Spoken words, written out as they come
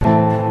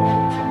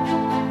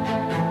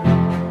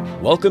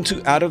Welcome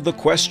to Out of the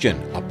Question,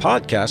 a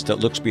podcast that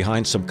looks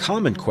behind some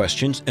common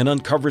questions and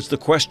uncovers the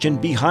question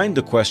behind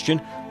the question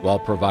while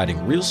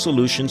providing real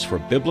solutions for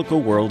biblical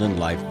world and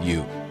life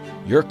view.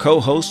 Your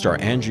co-hosts are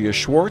Andrea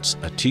Schwartz,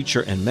 a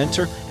teacher and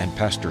mentor, and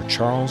Pastor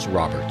Charles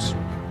Roberts.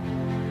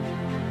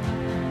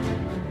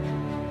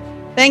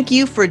 Thank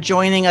you for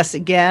joining us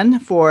again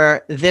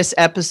for this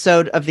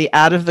episode of the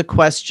Out of the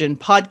Question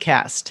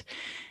podcast.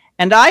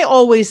 And I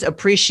always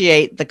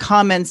appreciate the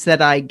comments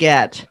that I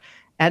get.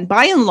 And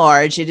by and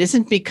large, it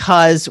isn't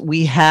because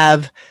we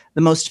have the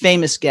most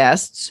famous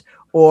guests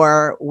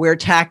or we're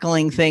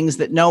tackling things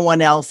that no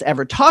one else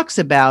ever talks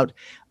about.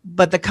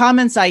 But the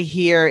comments I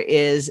hear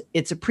is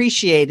it's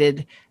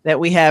appreciated that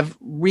we have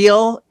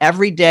real,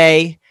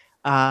 everyday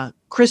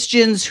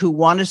Christians who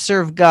want to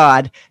serve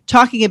God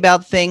talking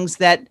about things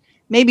that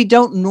maybe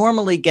don't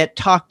normally get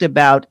talked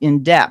about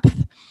in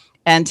depth.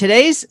 And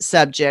today's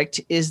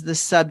subject is the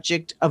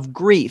subject of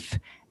grief.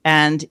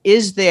 And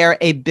is there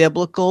a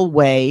biblical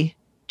way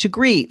to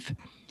grieve?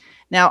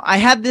 Now, I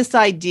had this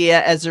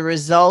idea as a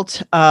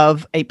result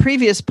of a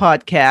previous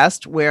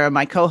podcast where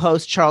my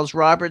co-host Charles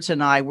Roberts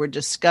and I were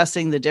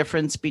discussing the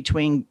difference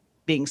between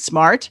being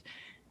smart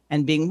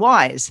and being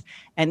wise.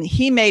 And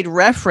he made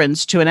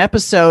reference to an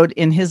episode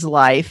in his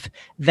life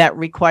that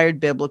required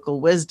biblical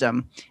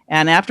wisdom.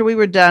 And after we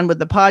were done with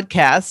the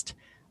podcast,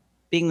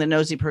 being the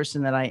nosy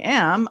person that I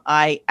am,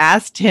 I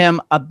asked him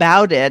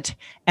about it.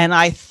 And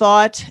I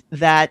thought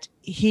that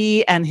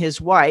he and his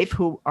wife,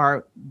 who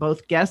are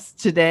both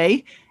guests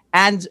today,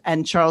 and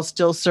Charles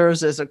still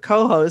serves as a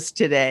co-host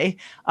today,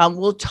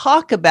 will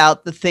talk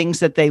about the things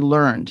that they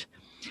learned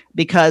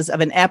because of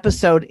an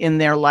episode in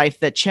their life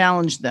that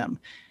challenged them.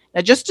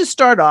 Now, just to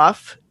start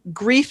off,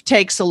 grief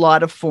takes a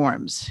lot of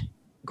forms.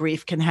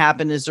 Grief can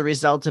happen as a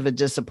result of a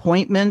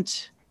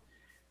disappointment,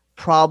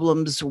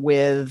 problems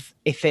with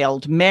a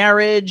failed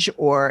marriage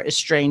or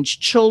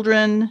estranged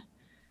children,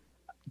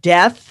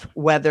 death,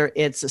 whether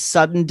it's a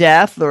sudden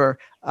death or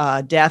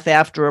death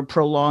after a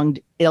prolonged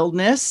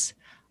illness,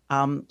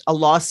 a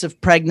loss of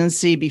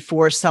pregnancy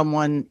before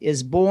someone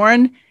is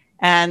born,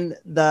 and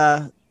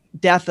the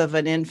death of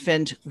an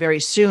infant very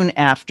soon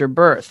after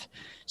birth.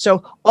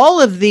 So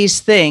all of these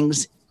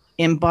things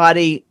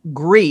embody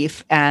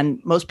grief, and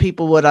most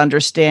people would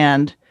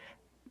understand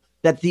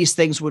that these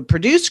things would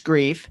produce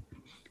grief.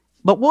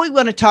 But what we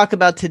want to talk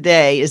about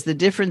today is the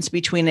difference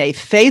between a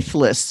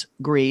faithless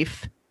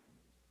grief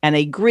and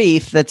a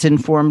grief that's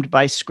informed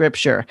by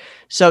Scripture.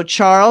 So,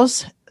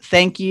 Charles,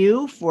 thank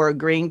you for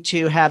agreeing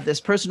to have this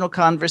personal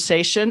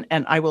conversation,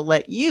 and I will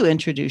let you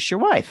introduce your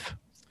wife.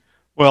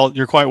 Well,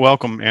 you're quite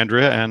welcome,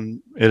 Andrea, and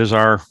it is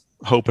our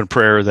hope and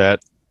prayer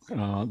that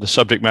the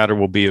subject matter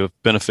will be of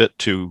benefit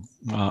to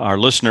our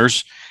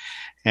listeners.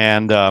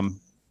 And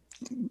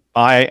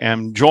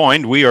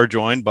we are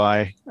joined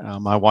by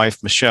my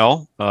wife,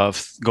 Michelle,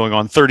 of going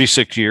on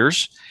 36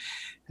 years.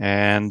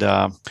 And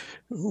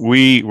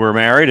we were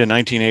married in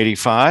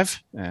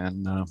 1985,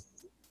 and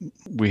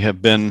we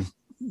have been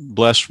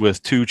blessed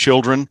with 2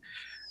 children.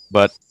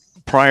 But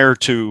prior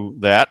to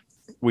that,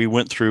 we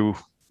went through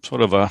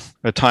sort of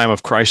a time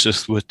of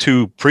crisis with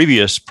 2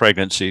 previous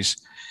pregnancies.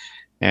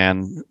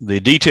 And the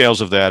details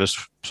of that is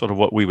sort of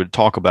what we would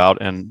talk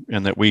about, and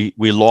that we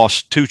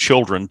lost 2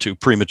 children to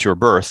premature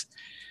birth.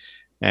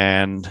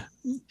 And,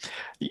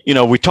 you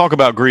know, we talk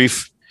about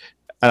grief,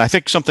 and I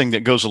think something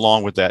that goes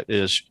along with that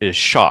is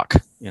shock.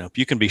 You know,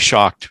 you can be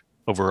shocked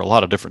over a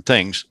lot of different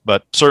things,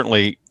 but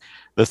certainly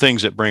the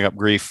things that bring up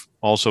grief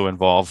also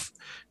involve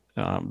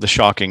the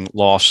shocking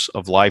loss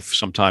of life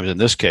sometimes in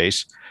this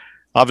case.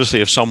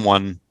 Obviously, if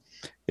someone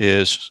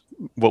is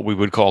what we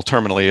would call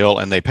terminally ill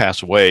and they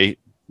pass away,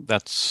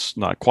 that's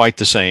not quite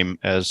the same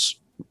as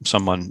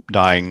someone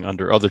dying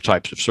under other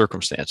types of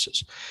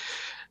circumstances.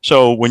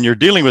 So when you're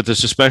dealing with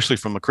this, especially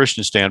from a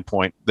Christian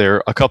standpoint, there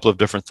are a couple of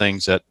different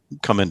things that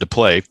come into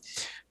play.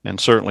 And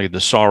certainly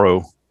the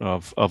sorrow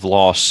of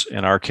loss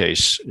in our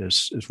case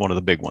is one of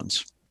the big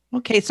ones.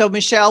 Okay, so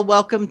Michelle,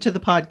 welcome to the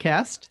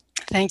podcast.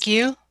 Thank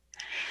you.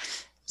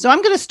 So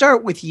I'm going to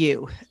start with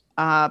you.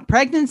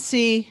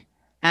 Pregnancy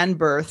and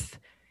birth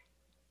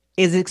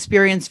is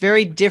experienced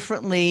very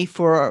differently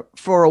for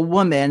a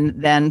woman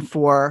than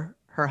for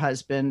her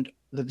husband,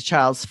 the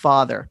child's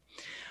father.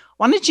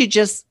 Why don't you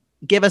just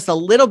give us a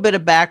little bit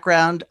of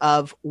background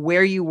of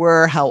where you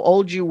were, how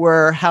old you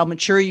were, how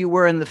mature you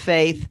were in the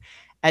faith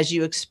as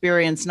you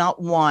experienced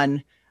not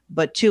one,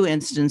 but 2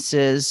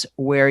 instances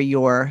where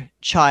your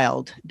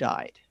child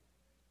died?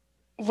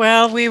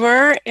 Well, we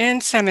were in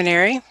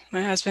seminary.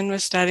 My husband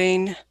was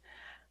studying.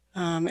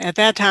 At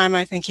that time,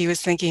 I think he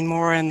was thinking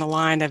more in the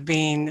line of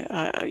being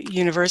a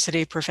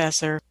university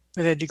professor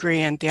with a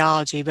degree in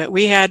theology. But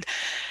we had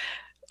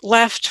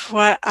left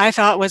what I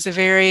thought was a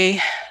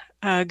very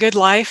good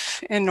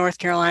life in North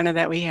Carolina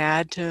that we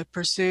had to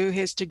pursue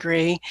his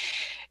degree.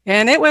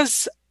 And it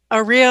was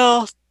a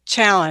real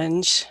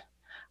challenge.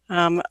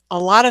 A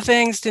lot of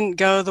things didn't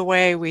go the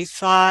way we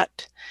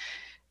thought.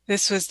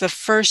 This was the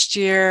first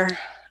year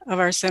of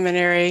our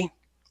seminary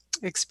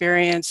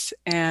experience,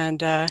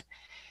 and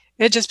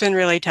it had just been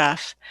really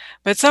tough.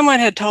 But someone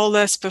had told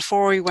us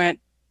before we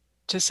went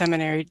to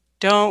seminary,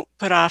 don't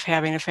put off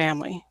having a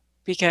family,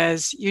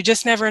 because you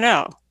just never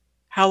know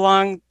how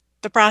long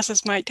the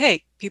process might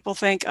take. People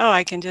think, oh,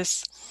 I can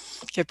just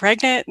get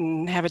pregnant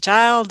and have a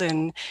child,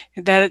 and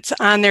that it's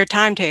on their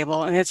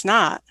timetable, and it's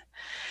not.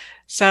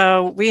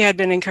 So we had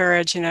been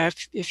encouraged,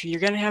 if you're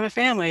going to have a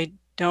family,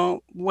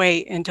 don't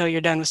wait until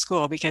you're done with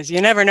school, because you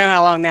never know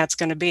how long that's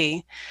going to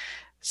be.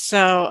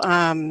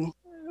 So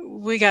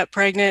we got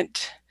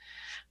pregnant.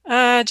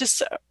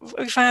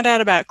 We found out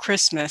about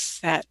Christmas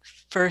that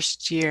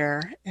first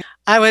year.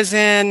 I was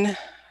in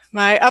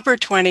my upper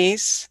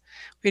 20s.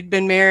 We'd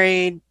been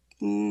married,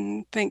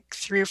 I think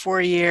 3 or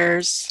 4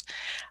 years.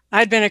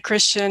 I'd been a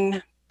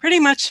Christian pretty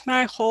much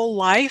my whole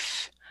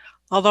life,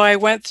 although I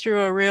went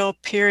through a real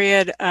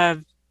period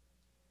of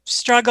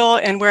struggle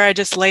and where I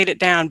just laid it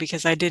down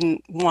because I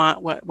didn't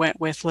want what went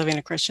with living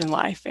a Christian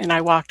life, and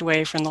I walked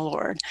away from the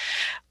Lord.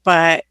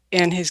 But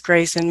in His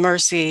grace and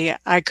mercy,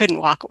 I couldn't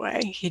walk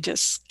away. He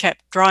just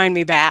kept drawing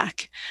me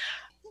back.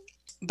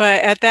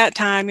 But at that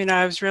time,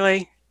 I was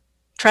really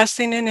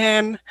trusting in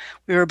Him.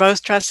 We were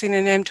both trusting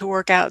in Him to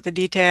work out the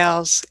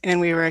details, and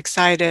we were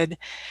excited.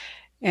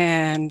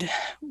 And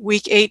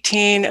week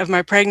 18 of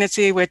my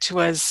pregnancy, which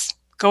was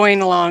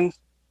going along,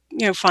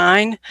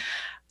 fine,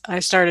 I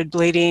started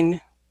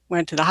bleeding,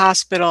 went to the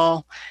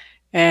hospital,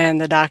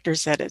 and the doctor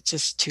said it's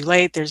just too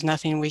late. There's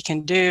nothing we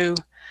can do.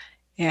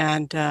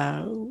 And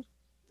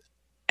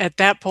at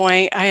that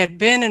point, I had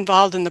been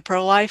involved in the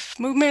pro-life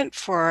movement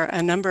for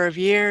a number of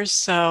years,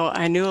 so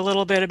I knew a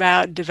little bit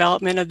about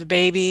development of the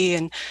baby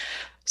and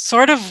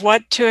sort of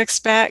what to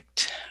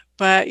expect.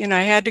 But,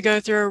 I had to go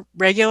through a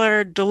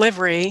regular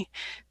delivery.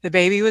 The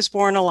baby was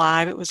born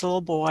alive. It was a little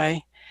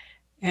boy.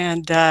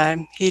 And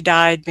he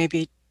died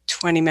maybe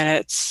 20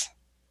 minutes,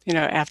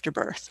 after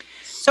birth.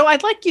 So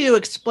I'd like you to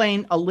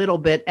explain a little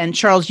bit, and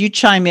Charles, you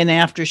chime in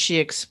after she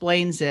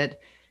explains it,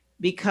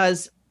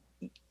 because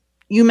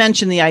you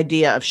mentioned the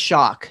idea of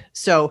shock.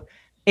 So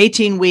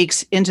 18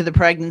 weeks into the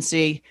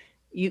pregnancy,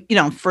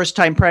 first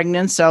time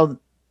pregnant. So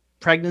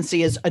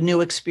pregnancy is a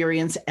new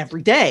experience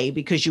every day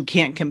because you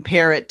can't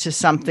compare it to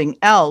something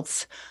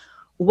else.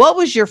 What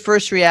was your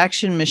first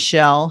reaction,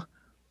 Michelle,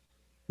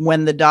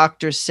 when the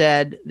doctor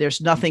said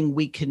there's nothing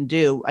we can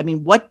do? I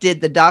mean, what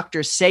did the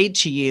doctor say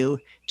to you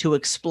to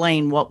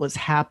explain what was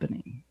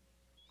happening?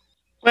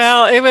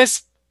 Well, it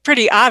was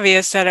pretty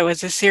obvious that it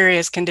was a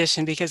serious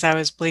condition because I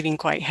was bleeding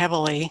quite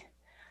heavily.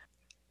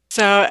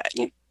 So,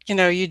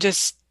 you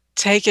just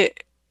take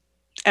it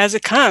as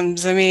it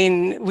comes. I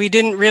mean, we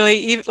didn't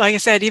really, like I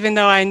said, even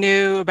though I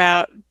knew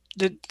about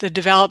the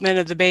development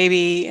of the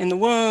baby in the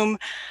womb,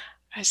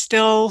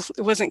 it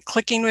wasn't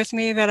clicking with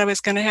me that I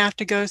was going to have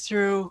to go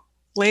through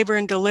labor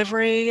and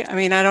delivery. I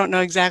mean, I don't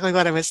know exactly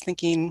what I was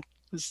thinking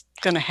was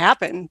going to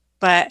happen,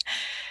 but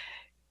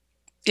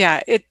yeah,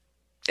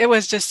 it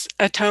was just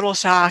a total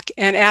shock.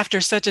 And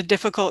after such a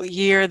difficult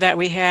year that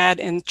we had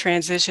in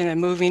transition and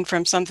moving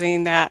from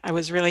something that I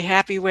was really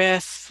happy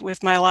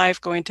with my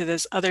life, going to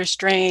this other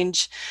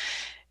strange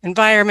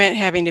environment,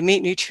 having to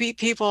meet new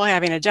people,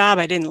 having a job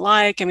I didn't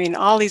like, I mean,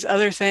 all these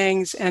other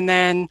things. And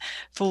then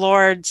the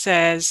Lord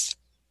says,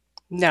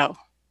 no,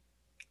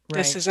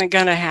 This isn't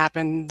going to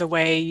happen the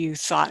way you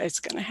thought it's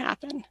going to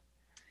happen.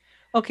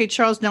 Okay,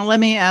 Charles, now let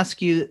me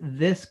ask you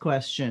this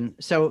question.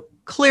 So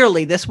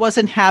clearly this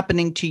wasn't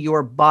happening to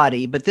your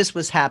body, but this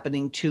was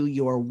happening to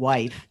your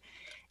wife.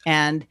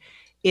 And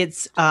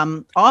it's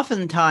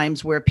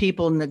oftentimes where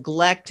people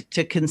neglect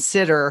to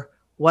consider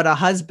what a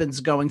husband's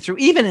going through,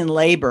 even in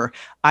labor.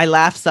 I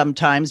laugh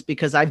sometimes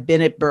because I've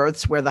been at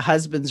births where the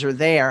husbands are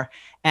there,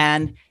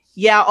 and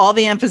yeah, all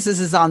the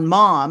emphasis is on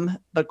mom,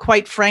 but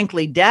quite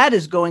frankly, dad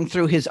is going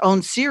through his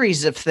own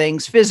series of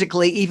things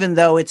physically, even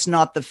though it's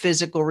not the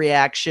physical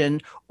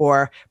reaction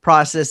or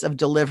process of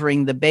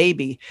delivering the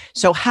baby.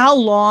 So how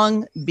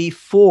long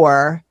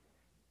before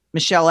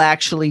Michelle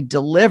actually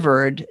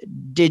delivered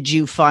did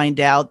you find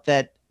out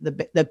that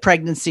the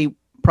pregnancy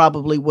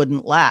probably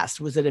wouldn't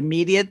last? Was it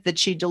immediate that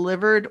she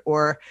delivered,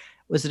 or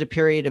was it a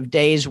period of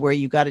days where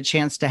you got a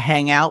chance to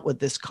hang out with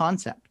this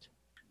concept?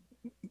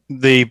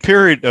 The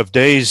period of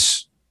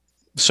days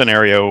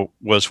scenario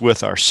was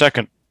with our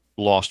second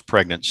lost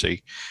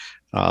pregnancy.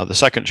 The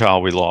second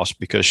child we lost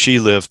because she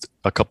lived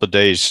a couple of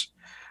days.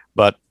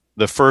 But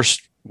the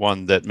first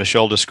one that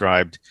Michelle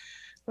described,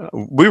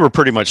 we were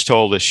pretty much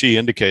told, as she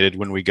indicated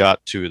when we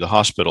got to the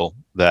hospital,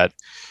 that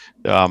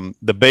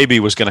the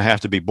baby was going to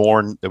have to be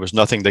born. There was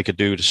nothing they could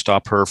do to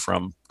stop her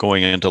from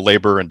going into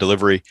labor and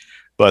delivery,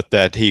 but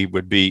that he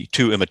would be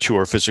too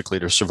immature physically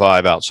to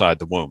survive outside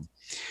the womb.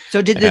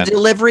 So did the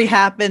delivery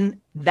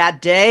happen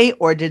that day,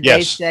 or did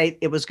they say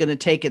it was going to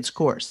take its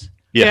course?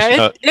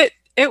 Yes. Yeah,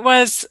 it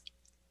was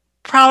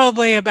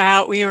probably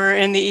about, we were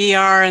in the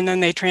ER and then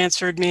they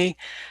transferred me,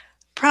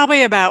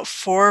 probably about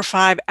 4 or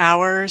 5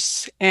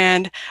 hours.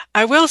 And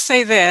I will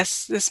say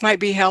this might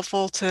be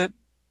helpful to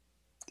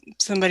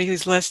somebody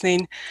who's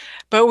listening,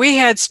 but we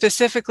had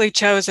specifically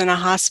chosen a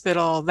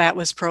hospital that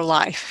was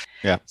pro-life.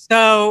 Yeah.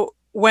 So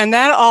when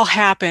that all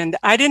happened,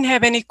 I didn't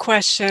have any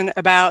question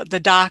about the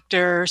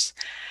doctors.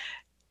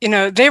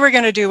 They were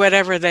going to do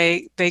whatever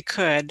they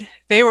could.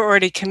 They were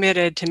already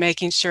committed to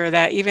making sure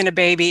that even a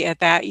baby at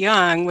that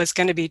young was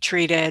going to be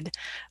treated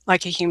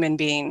like a human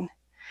being.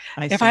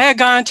 If I had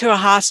gone to a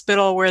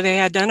hospital where they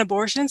had done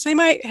abortions, they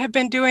might have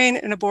been doing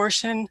an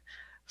abortion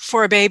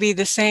for a baby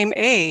the same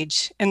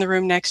age in the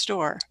room next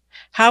door.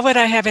 How would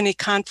I have any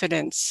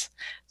confidence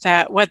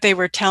that what they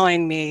were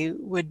telling me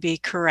would be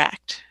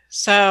correct?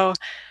 So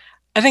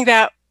I think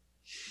that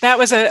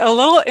was a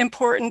little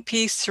important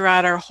piece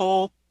throughout our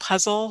whole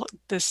puzzle,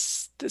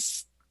 these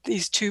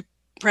two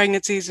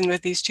pregnancies and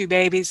with these two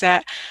babies,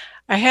 that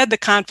I had the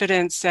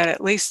confidence that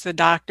at least the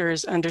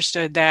doctors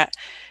understood that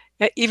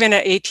even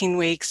at 18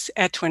 weeks,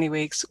 at 20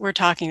 weeks, we're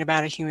talking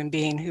about a human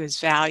being who is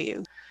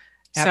valued.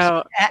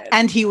 Absolutely.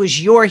 And he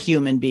was your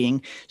human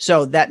being.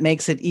 So that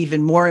makes it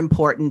even more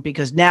important,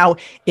 because now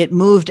it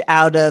moved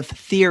out of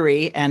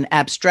theory and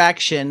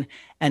abstraction,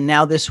 and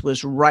now this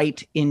was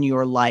right in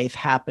your life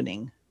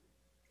happening.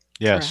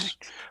 Yes.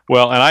 Correct.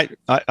 Well, and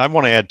I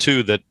want to add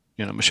too that,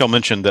 Michelle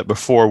mentioned that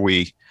before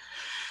we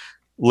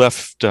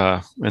left,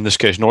 in this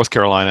case, North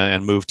Carolina,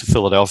 and moved to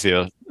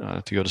Philadelphia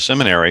to go to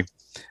seminary,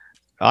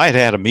 I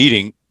had a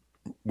meeting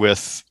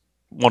with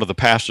one of the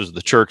pastors of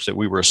the church that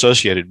we were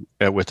associated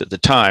with at the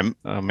time,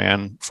 a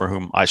man for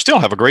whom I still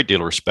have a great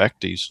deal of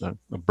respect. He's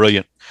a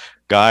brilliant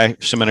guy,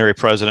 seminary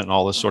president and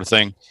all this sort of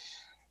thing.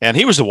 And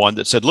he was the one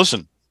that said,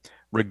 listen,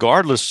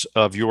 regardless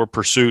of your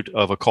pursuit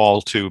of a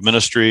call to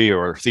ministry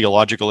or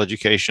theological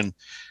education,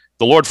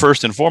 the Lord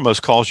first and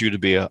foremost calls you to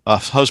be a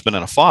husband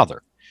and a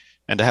father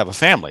and to have a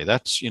family.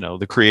 That's,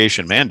 the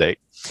creation mandate.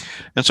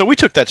 And so we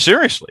took that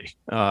seriously.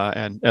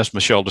 And as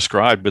Michelle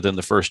described, within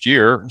the first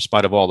year, in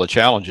spite of all the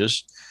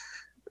challenges,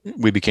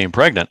 we became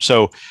pregnant.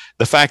 So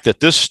the fact that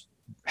this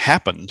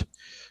happened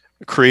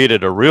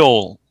created a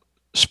real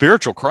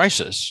spiritual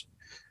crisis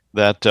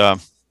that,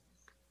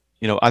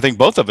 I think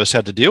both of us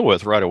had to deal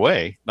with right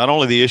away. Not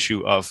only the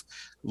issue of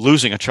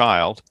losing a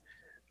child,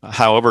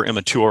 however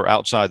immature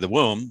outside the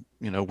womb,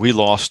 we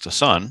lost a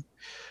son,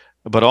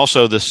 but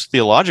also this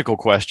theological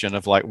question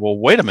of like, well,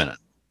 wait a minute,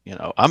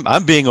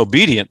 I'm being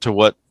obedient to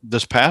what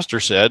this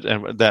pastor said,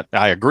 and that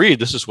I agree,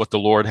 this is what the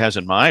Lord has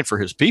in mind for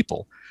his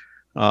people.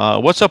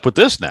 What's up with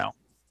this now?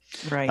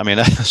 Right. I mean,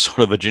 that's sort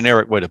of a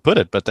generic way to put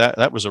it, but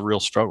that was a real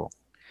struggle.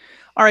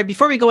 All right.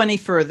 Before we go any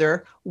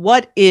further,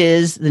 what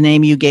is the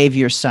name you gave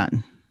your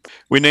son?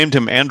 We named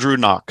him Andrew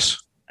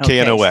Knox,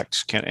 Okay.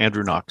 Knox,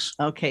 Andrew Knox.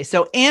 Okay.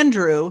 So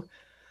Andrew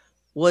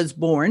was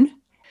born.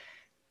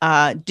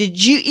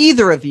 Did you,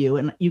 either of you,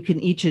 and you can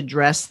each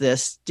address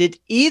this, did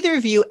either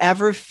of you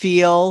ever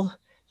feel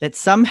that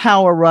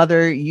somehow or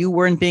other you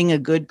weren't being a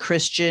good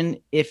Christian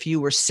if you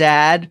were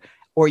sad,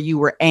 or you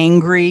were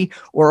angry,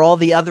 or all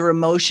the other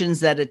emotions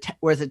that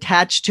was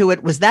attached to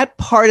it? Was that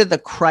part of the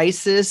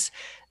crisis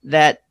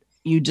that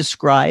you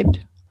described?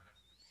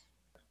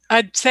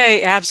 I'd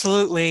say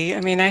absolutely.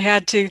 I mean,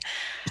 I've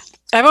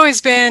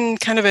always been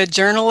kind of a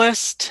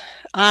journalist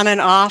on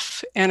and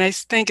off. And I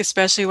think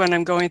especially when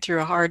I'm going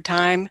through a hard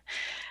time,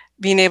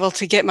 being able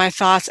to get my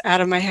thoughts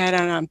out of my head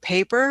and on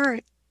paper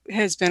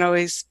has been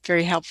always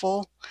very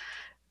helpful.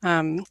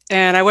 And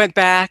I went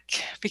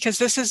back, because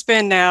this has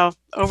been now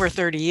over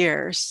 30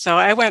 years. So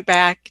I went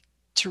back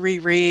to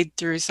reread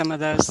through some of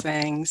those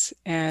things.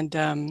 And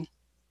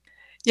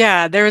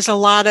there was a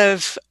lot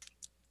of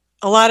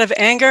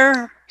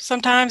anger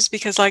sometimes,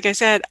 because like I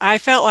said, I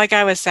felt like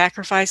I was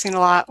sacrificing a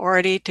lot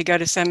already to go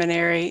to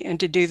seminary and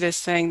to do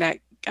this thing that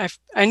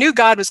I knew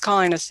God was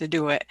calling us to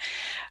do it,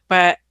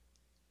 but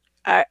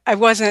I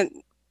wasn't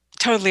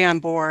totally on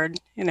board.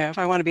 If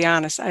I want to be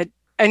honest, I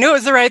knew it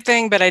was the right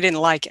thing, but I didn't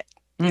like it,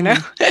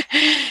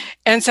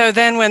 And so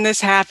then when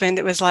this happened,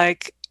 it was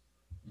like,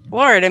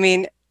 Lord, I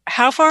mean,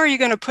 how far are you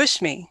going to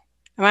push me?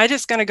 Am I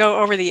just going to go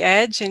over the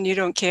edge and you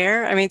don't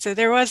care? I mean, so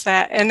there was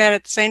that. And then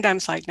at the same time,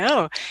 it's like,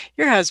 no,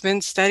 your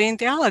husband's studying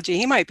theology.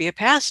 He might be a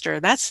pastor.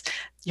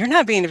 You're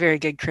not being a very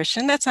good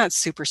Christian. That's not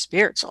super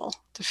spiritual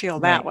to feel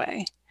that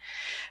way.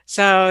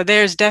 So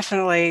there's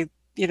definitely,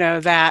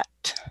 that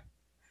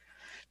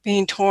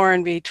being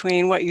torn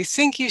between what you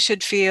think you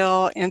should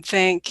feel and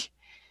think,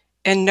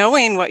 and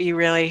knowing what you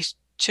really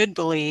should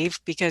believe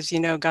because you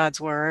know God's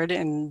word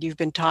and you've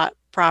been taught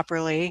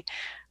properly,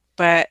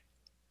 but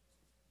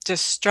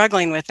just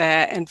struggling with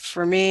that. And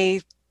for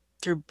me,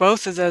 through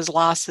both of those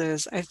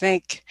losses, I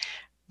think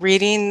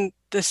reading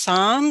the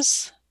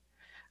Psalms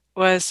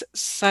was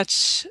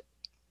such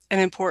an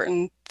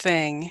important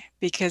thing,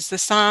 because the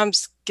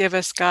Psalms give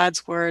us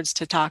God's words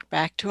to talk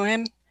back to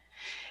him.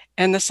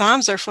 And the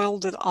Psalms are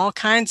filled with all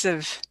kinds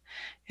of,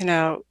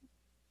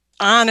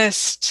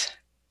 honest,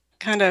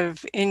 kind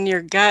of in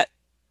your gut,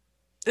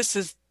 this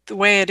is the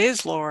way it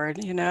is, Lord.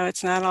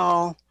 It's not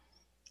all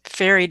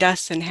fairy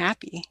dust and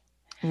happy.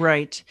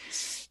 Right.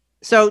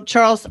 So,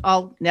 Charles,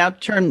 I'll now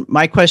turn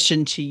my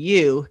question to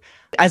you.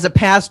 As a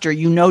pastor,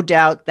 no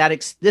doubt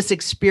that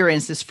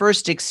this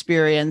first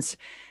experience,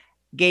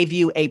 gave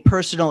you a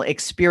personal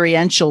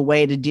experiential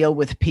way to deal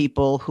with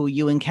people who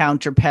you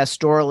encounter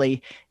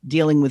pastorally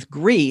dealing with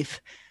grief.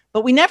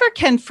 But we never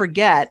can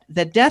forget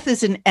that death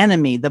is an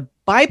enemy. The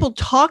Bible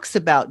talks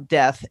about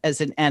death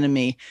as an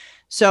enemy.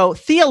 So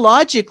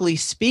theologically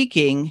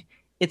speaking,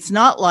 it's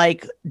not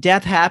like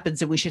death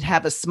happens and we should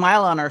have a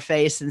smile on our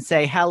face and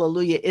say,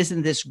 hallelujah,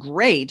 isn't this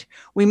great?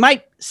 We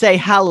might say,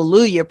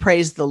 hallelujah,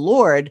 praise the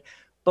Lord,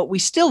 but we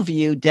still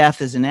view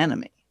death as an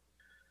enemy.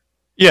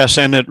 Yes,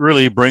 and it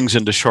really brings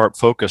into sharp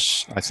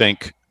focus, I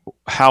think,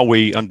 how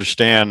we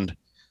understand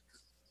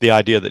the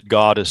idea that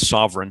God is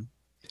sovereign.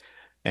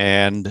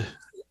 And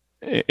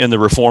in the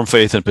Reformed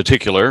faith in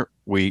particular,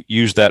 we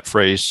use that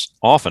phrase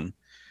often,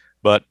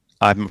 but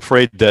I'm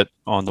afraid that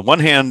on the one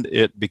hand,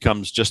 it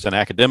becomes just an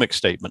academic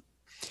statement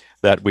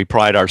that we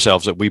pride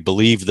ourselves that we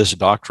believe this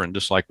doctrine,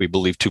 just like we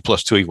believe 2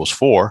 + 2 =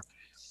 4.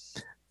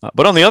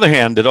 But on the other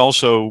hand, it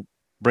also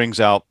brings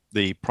out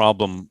the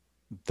problem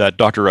that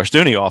Dr.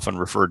 Rushdoony often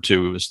referred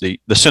to as the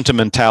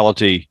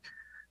sentimentality,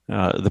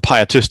 the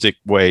pietistic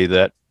way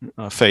that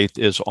faith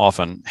is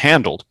often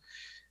handled.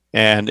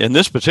 And in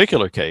this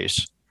particular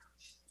case,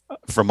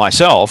 for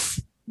myself,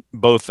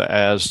 both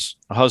as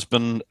a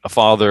husband, a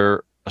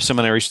father, a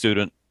seminary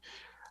student,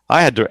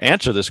 I had to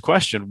answer this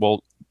question.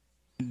 Well,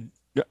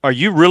 are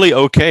you really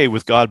okay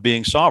with God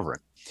being sovereign?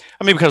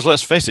 I mean, because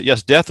let's face it,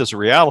 yes, death is a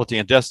reality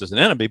and death is an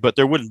enemy, but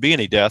there wouldn't be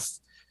any death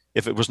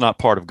if it was not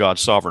part of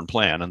God's sovereign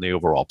plan and the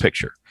overall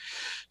picture.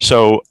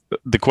 So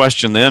the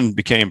question then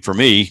became for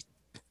me,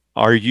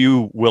 are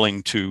you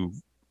willing to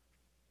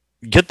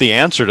get the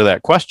answer to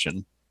that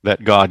question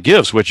that God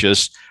gives, which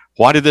is,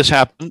 why did this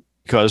happen?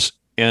 Because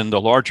in the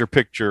larger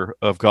picture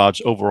of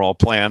God's overall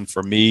plan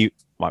for me,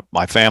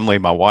 my family,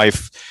 my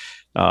wife,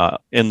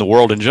 in the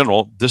world in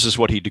general, this is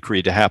what he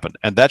decreed to happen.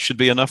 And that should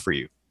be enough for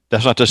you.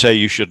 That's not to say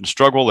you shouldn't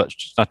struggle.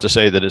 That's not to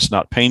say that it's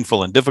not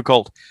painful and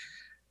difficult,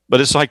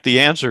 but it's like the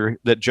answer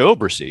that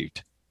Job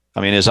received.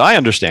 I mean, as I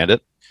understand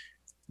it,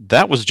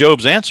 that was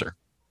Job's answer.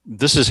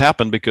 This has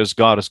happened because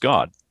God is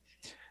God.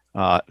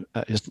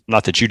 It's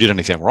not that you did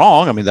anything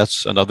wrong. I mean,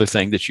 that's another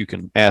thing that you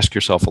can ask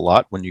yourself a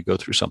lot when you go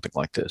through something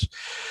like this.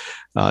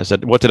 Is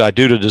that, what did I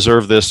do to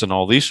deserve this, and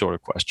all these sort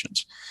of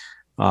questions.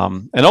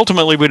 And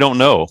ultimately, we don't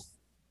know.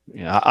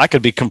 You know, I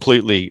could be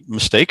completely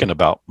mistaken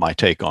about my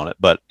take on it,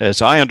 but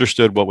as I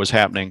understood what was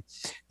happening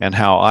and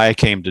how I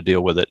came to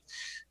deal with it,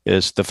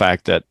 is the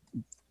fact that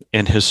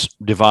in his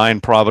divine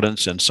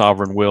providence and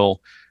sovereign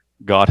will,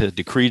 God had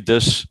decreed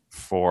this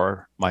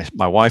for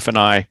my wife and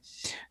I,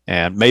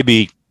 and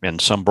maybe in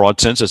some broad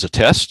sense as a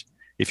test.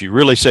 If you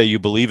really say you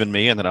believe in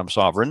me and that I'm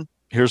sovereign,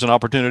 here's an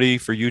opportunity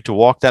for you to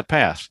walk that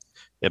path.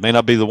 It may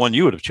not be the one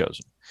you would have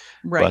chosen,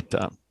 right?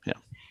 But yeah.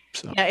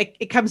 So. Yeah,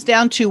 it comes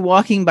down to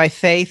walking by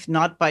faith,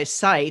 not by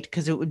sight,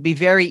 because it would be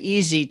very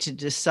easy to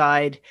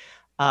decide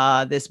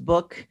this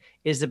book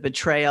is a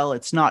betrayal.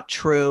 It's not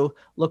true.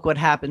 Look what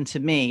happened to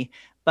me.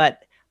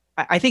 But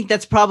I think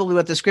that's probably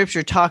what the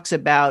scripture talks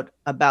about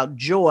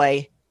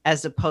joy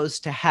as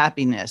opposed to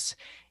happiness.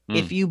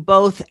 If you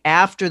both,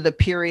 after the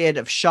period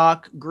of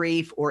shock,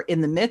 grief, or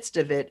in the midst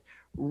of it,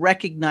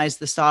 recognize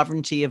the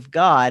sovereignty of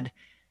God,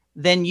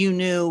 then you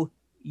knew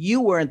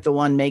you weren't the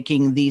one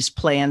making these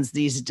plans,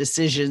 these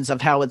decisions of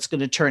how it's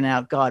going to turn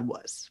out. God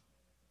was.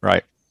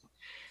 Right.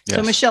 Yes.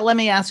 So, Michelle, let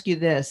me ask you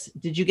this.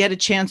 Did you get a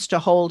chance to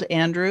hold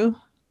Andrew?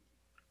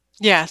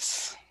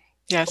 Yes.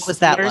 What was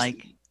that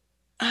like?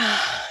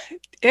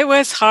 It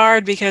was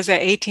hard because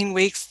at 18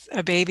 weeks,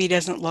 a baby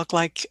doesn't look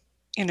like,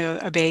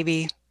 a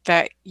baby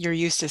that you're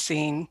used to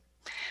seeing.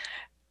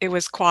 It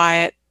was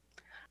quiet.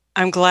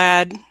 I'm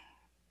glad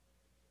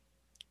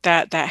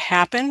that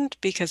happened,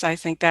 because I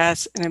think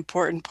that's an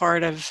important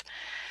part of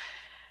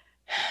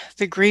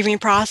the grieving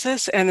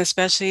process. And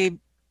especially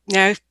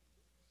now,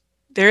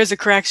 there is a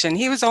correction.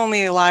 He was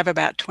only alive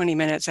about 20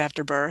 minutes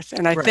after birth.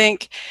 And I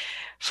think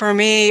for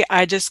me,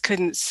 I just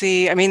couldn't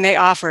see. I mean,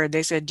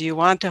 they said, do you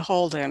want to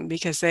hold him?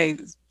 Because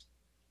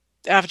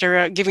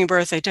after giving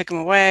birth, they took him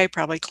away,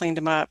 probably cleaned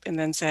him up, and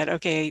then said,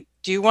 okay,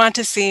 do you want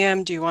to see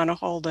him? Do you want to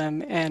hold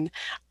him? And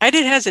I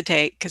did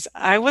hesitate because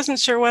I wasn't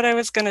sure what I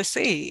was going to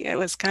see. It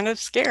was kind of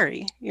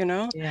scary,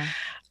 Yeah.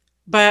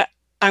 But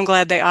I'm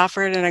glad they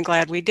offered, and I'm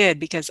glad we did,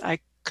 because I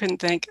couldn't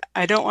think,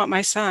 I don't want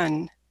my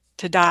son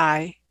to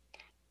die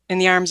in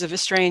the arms of a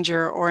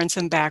stranger or in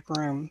some back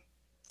room.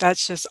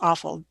 That's just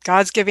awful.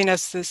 God's giving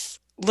us this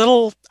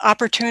little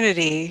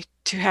opportunity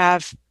to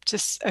have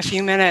just a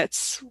few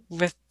minutes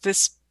with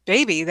this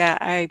baby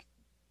that I,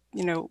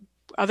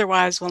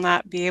 otherwise will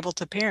not be able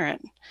to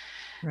parent.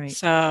 Right.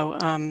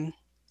 So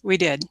we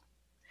did.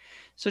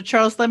 So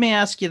Charles, let me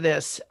ask you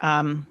this.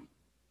 If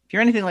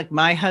you're anything like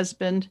my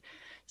husband,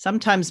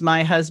 sometimes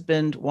my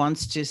husband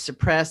wants to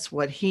suppress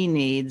what he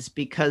needs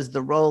because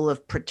the role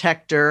of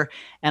protector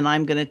and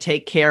I'm going to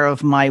take care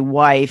of my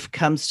wife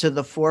comes to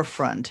the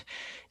forefront.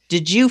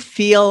 Did you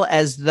feel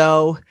as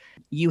though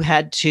you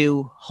had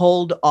to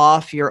hold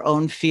off your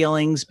own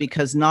feelings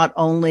because not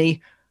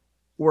only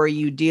were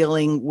you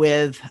dealing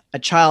with a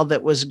child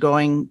that was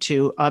going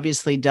to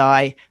obviously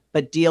die,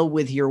 but deal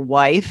with your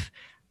wife?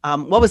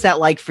 What was that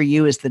like for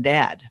you as the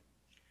dad?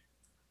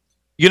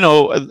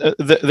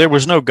 There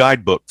was no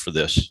guidebook for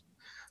this.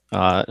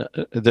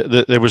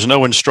 There was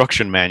no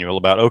instruction manual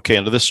about, okay,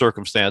 under this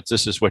circumstance,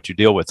 this is what you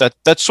deal with.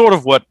 That's sort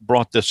of what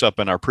brought this up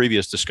in our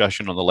previous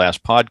discussion on the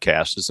last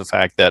podcast, is the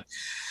fact that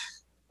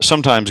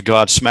sometimes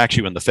God smacks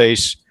you in the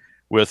face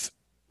with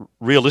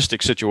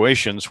realistic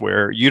situations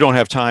where you don't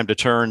have time to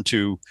turn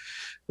to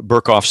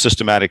Berkhof's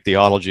systematic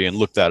theology and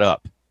look that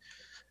up.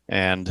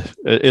 And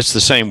it's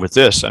the same with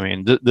this. I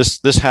mean,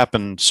 this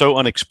happened so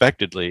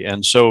unexpectedly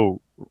and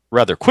so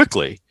rather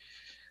quickly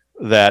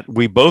that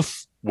we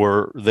both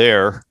were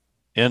there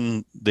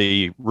in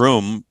the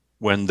room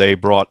when they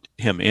brought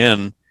him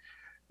in.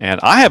 And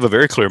I have a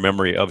very clear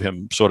memory of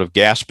him sort of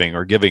gasping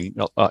or giving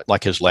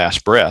like his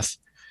last breath,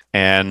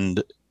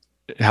 and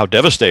how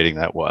devastating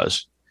that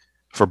was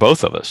for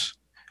both of us.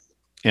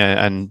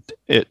 And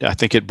I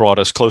think it brought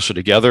us closer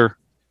together.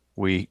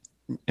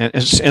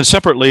 And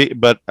separately,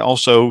 but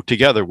also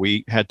together,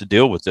 we had to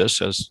deal with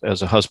this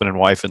as a husband and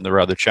wife in the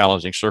rather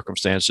challenging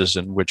circumstances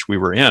in which we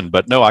were in.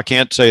 But no, I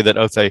can't say that,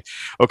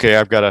 okay,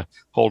 I've got to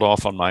hold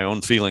off on my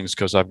own feelings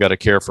because I've got to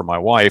care for my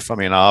wife. I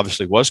mean, I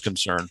obviously was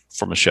concerned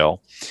for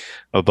Michelle.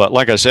 But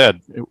like I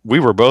said, we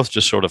were both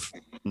just sort of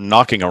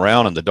knocking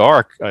around in the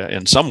dark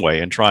in some way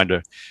and trying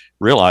to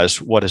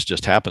realize what has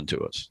just happened to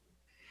us.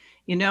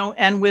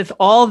 And with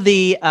all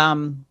the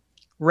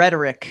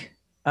rhetoric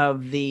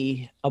of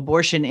the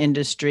abortion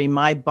industry,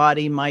 my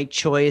body, my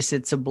choice,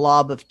 it's a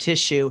blob of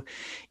tissue,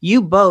 you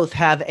both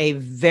have a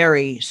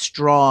very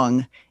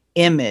strong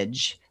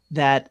image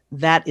that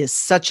is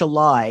such a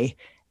lie.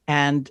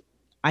 And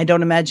I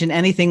don't imagine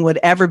anything would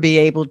ever be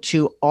able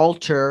to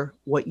alter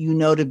what you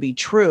know to be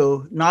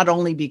true, not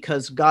only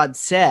because God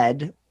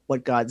said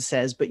what God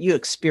says, but you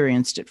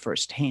experienced it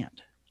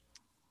firsthand.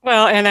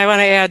 Well, and I want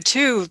to add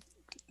too,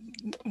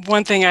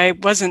 one thing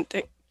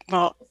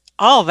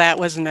all of that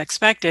wasn't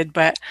expected,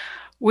 but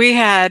we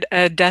had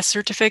a death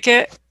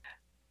certificate.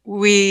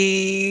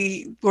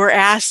 We were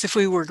asked if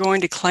we were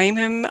going to claim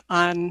him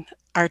on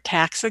our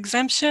tax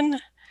exemption.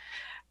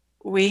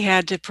 We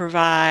had to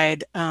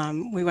provide,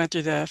 we went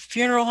through the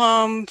funeral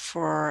home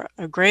for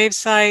a grave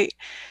site.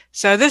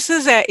 So this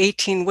is at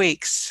 18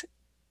 weeks.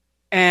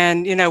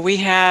 And, we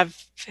have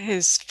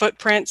his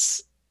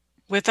footprints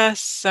with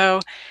us. So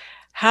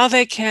how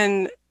they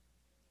can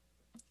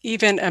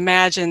even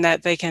imagine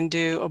that they can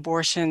do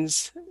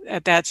abortions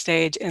at that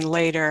stage and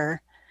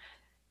later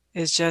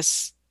is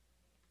just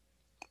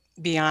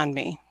beyond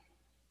me.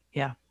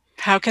 Yeah.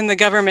 How can the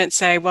government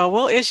say, well,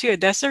 we'll issue a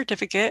death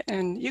certificate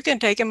and you can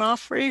take him off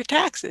for your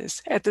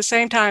taxes at the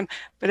same time,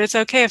 but it's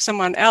okay if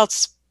someone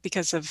else,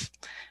 because of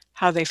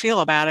how they feel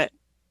about it,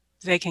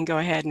 they can go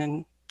ahead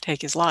and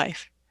take his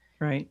life.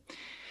 Right.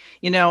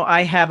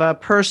 I have a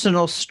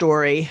personal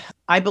story.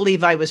 I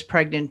believe I was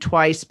pregnant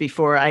twice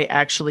before I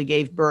actually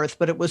gave birth,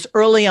 but it was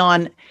early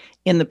on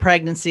in the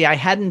pregnancy. I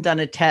hadn't done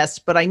a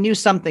test, but I knew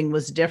something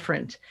was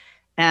different.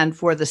 And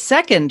for the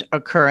second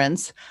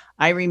occurrence,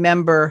 I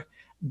remember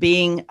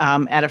being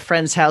at a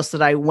friend's house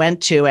that I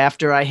went to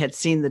after I had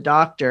seen the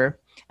doctor,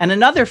 and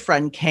another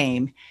friend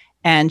came.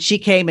 And she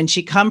came and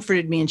she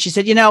comforted me and she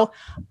said,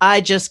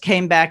 I just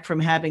came back from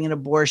having an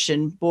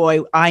abortion.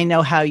 Boy, I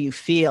know how you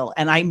feel.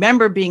 And I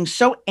remember being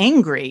so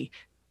angry.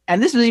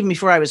 And this was even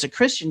before I was a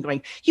Christian,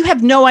 going, you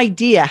have no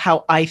idea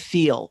how I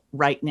feel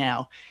right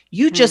now.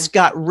 You just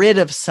got rid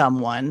of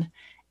someone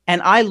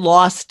and I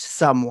lost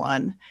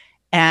someone.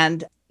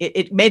 And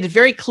it made it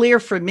very clear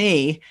for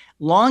me,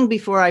 long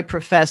before I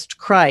professed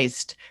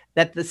Christ,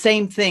 that the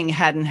same thing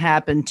hadn't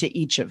happened to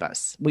each of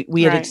us.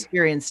 We had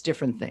experienced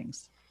different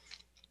things.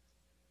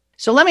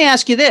 So let me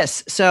ask you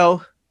this.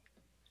 So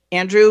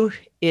Andrew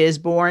is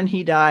born,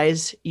 he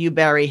dies, you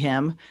bury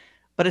him,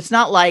 but it's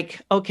not like,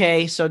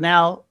 okay, so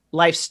now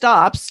life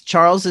stops.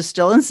 Charles is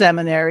still in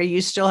seminary.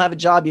 You still have a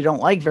job you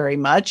don't like very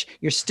much.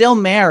 You're still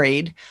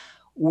married.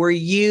 Were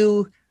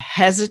you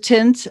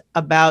hesitant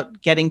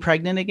about getting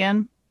pregnant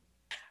again?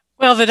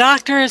 Well, the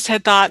doctors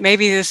had thought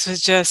maybe this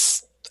was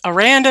just a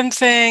random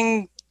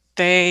thing.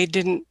 They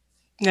didn't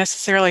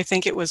necessarily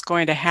think it was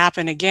going to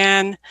happen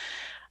again.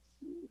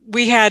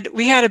 We had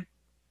a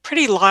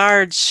pretty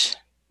large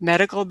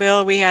medical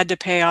bill we had to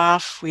pay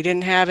off. We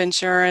didn't have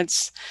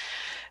insurance.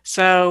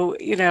 So,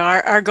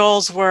 our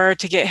goals were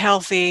to get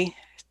healthy,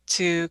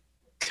 to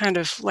kind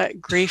of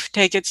let grief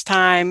take its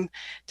time,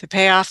 to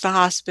pay off the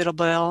hospital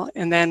bill,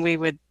 and then we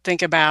would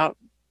think about,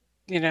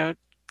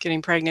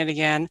 getting pregnant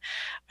again.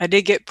 I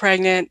did get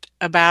pregnant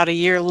about a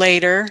year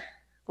later.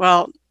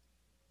 Well,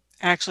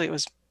 actually it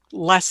was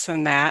less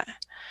than that,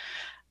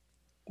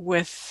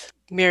 with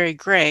Mary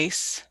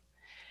Grace.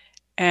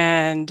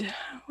 And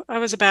I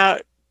was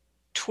about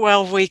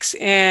 12 weeks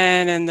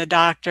in and the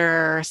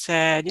doctor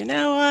said, you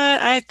know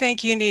what, I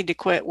think you need to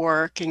quit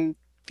work and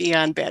be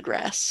on bed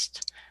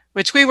rest,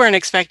 which we weren't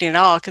expecting at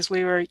all because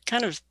we were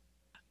kind of,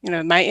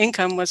 my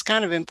income was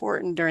kind of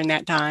important during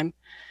that time.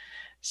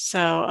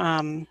 So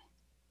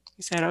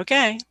he said,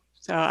 okay.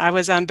 So I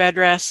was on bed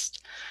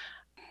rest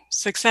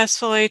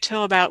successfully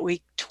till about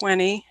week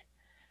 20.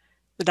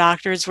 The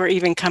doctors were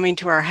even coming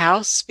to our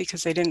house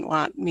because they didn't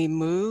want me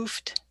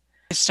moved.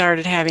 I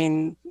started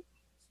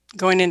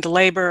going into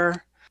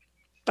labor.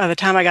 By the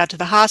time I got to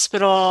the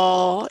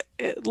hospital,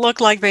 it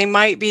looked like they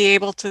might be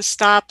able to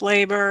stop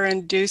labor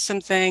and do some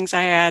things.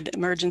 I had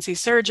emergency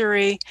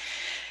surgery,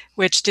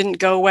 which didn't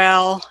go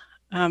well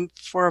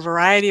for a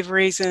variety of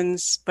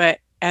reasons. But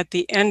at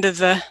the end of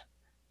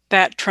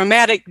that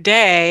traumatic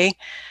day,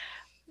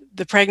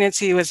 the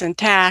pregnancy was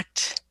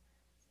intact.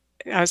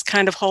 I was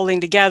kind of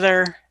holding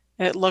together.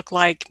 It looked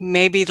like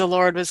maybe the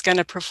Lord was going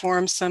to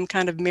perform some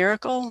kind of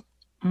miracle.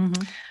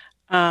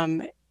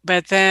 Mm-hmm.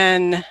 But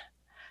then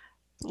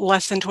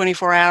less than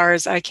 24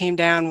 hours, I came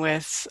down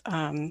with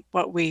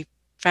what we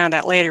found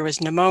out later was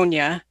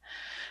pneumonia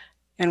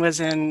and was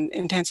in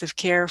intensive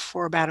care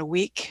for about a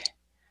week.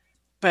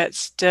 But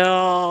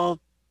still,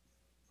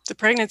 the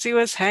pregnancy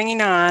was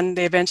hanging on.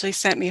 They eventually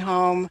sent me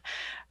home,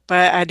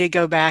 but I did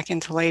go back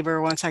into labor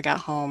once I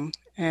got home.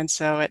 And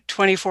so at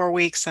 24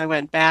 weeks, I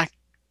went back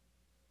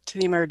to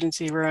the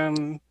emergency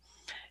room.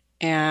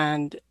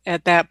 And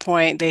at that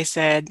point, they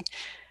said,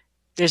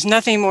 there's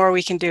nothing more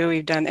we can do.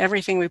 We've done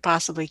everything we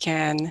possibly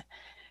can.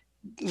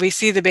 We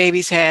see the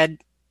baby's head.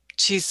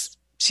 She's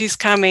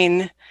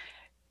coming,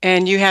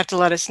 and you have to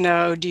let us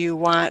know, do you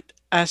want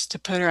us to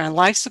put her on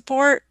life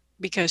support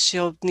because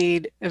she'll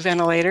need a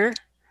ventilator?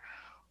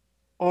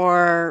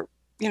 Or,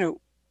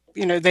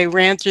 they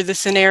ran through the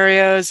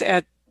scenarios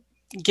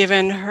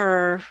given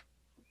her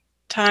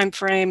time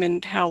frame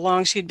and how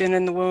long she'd been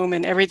in the womb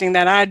and everything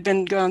that I'd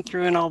been going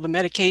through and all the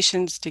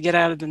medications to get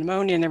out of the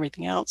pneumonia and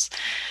everything else.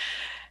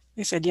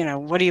 They said,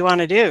 what do you want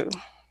to do?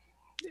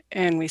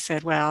 And we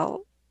said,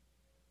 well,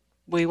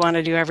 we want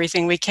to do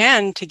everything we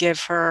can to give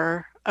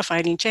her a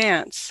fighting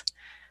chance,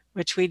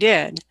 which we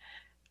did.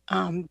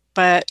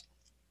 But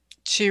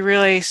she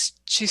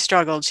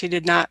struggled. She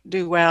did not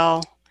do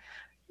well.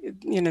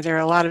 There are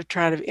a lot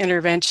of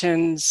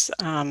interventions.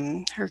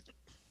 Her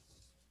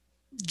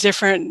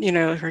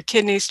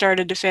kidneys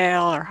started to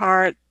fail, her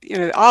heart,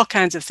 all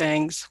kinds of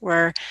things,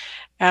 where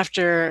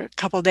after a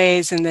couple of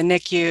days in the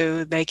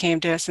NICU, they came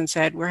to us and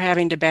said, we're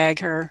having to bag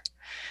her.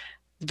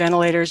 The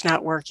ventilator's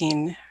not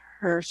working.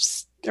 Her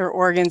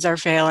organs are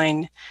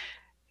failing.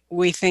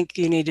 We think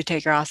you need to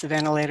take her off the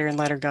ventilator and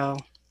let her go.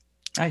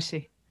 I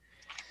see.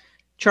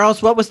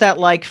 Charles, what was that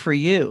like for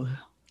you?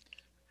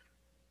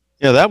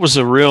 Yeah, that was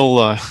a real,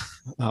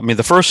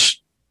 the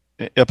first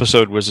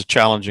episode was a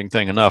challenging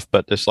thing enough,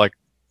 but it's like,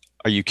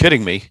 are you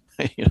kidding me?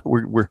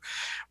 We're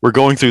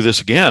going through this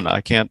again.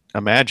 I can't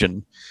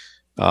imagine.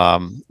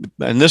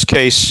 In this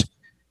case,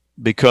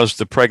 because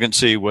the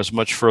pregnancy was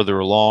much further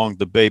along,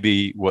 the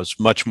baby was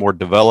much more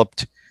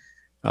developed.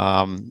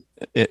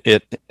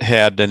 It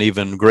had an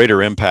even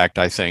greater impact,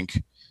 I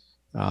think,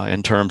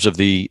 in terms of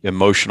the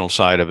emotional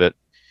side of it.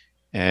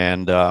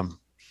 And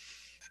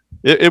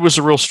it was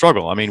a real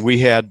struggle. I mean, we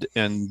had,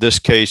 in this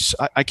case,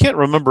 I can't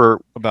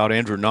remember about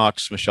Andrew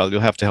Knox, Michelle,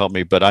 you'll have to help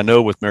me, but I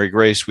know with Mary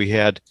Grace, we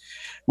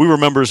were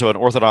members of an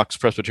Orthodox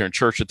Presbyterian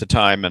church at the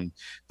time, and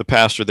the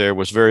pastor there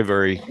was very,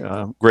 very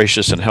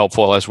gracious and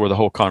helpful, as were the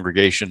whole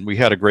congregation. We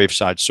had a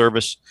graveside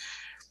service.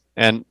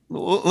 And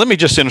let me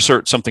just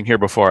insert something here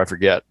before I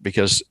forget,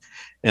 because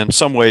in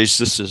some ways,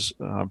 this is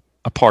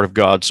a part of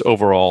God's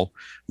overall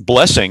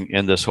blessing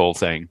in this whole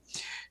thing.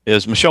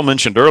 As Michelle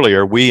mentioned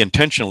earlier, we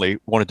intentionally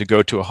wanted to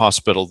go to a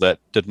hospital that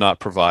did not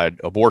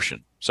provide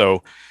abortion.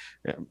 So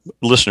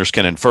listeners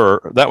can infer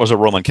that was a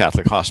Roman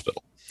Catholic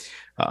hospital.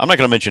 I'm not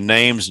going to mention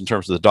names in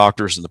terms of the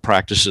doctors and the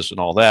practices and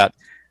all that,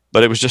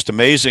 but it was just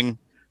amazing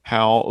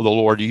how the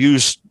Lord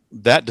used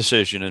that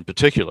decision in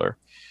particular,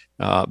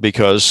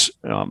 because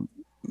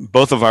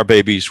both of our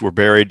babies were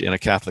buried in a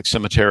Catholic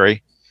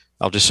cemetery,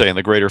 I'll just say in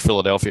the greater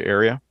Philadelphia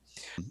area.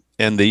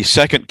 And the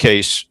second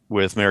case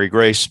with Mary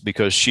Grace,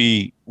 because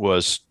she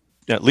was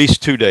at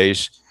least 2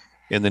 days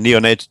in the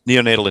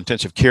neonatal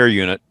intensive care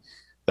unit,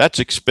 that's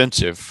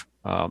expensive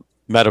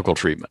medical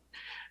treatment.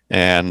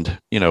 And,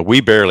 we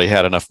barely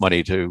had enough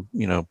money to,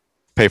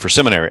 pay for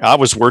seminary. I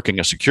was working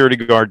a security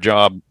guard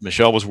job.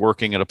 Michelle was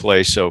working at a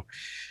place. So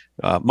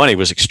money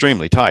was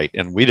extremely tight,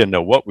 and we didn't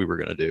know what we were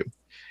going to do.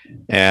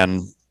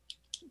 And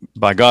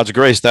by God's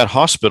grace, that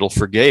hospital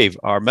forgave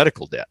our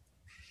medical debt.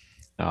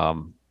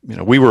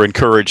 We were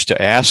encouraged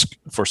to ask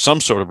for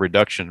some sort of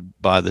reduction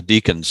by the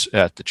deacons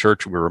at the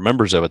church we were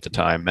members of at the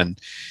time. And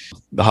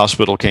the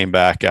hospital came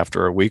back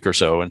after a week or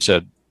so and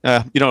said,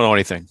 you don't know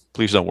anything.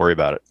 Please don't worry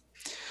about it.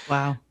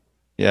 Wow.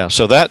 Yeah.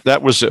 So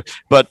that was,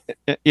 but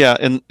yeah,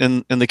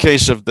 in the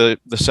case of the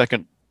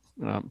second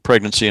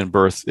pregnancy and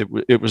birth,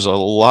 it was a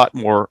lot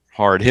more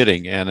hard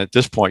hitting. And at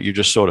this point, you're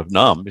just sort of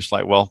numb. It's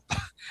like, well,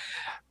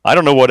 I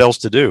don't know what else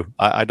to do.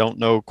 I don't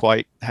know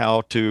quite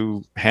how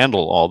to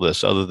handle all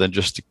this other than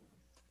just to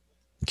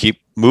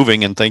keep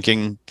moving and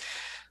thinking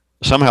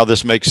somehow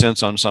this makes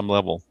sense on some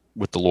level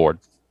with the Lord.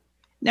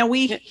 Now,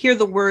 we hear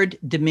the word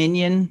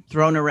dominion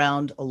thrown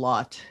around a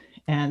lot.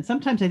 And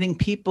sometimes I think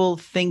people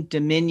think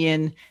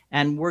dominion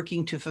and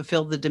working to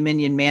fulfill the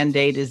dominion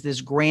mandate is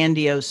this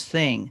grandiose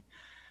thing.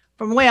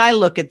 From the way I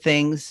look at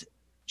things,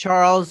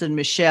 Charles and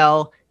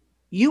Michelle,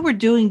 you were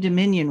doing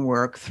dominion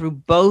work through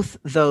both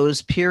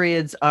those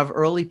periods of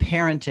early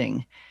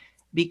parenting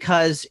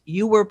because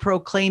you were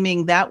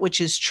proclaiming that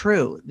which is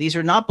true. These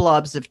are not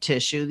blobs of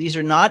tissue. These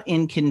are not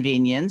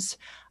inconvenience.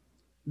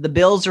 The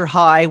bills are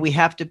high. We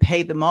have to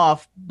pay them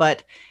off,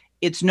 but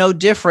it's no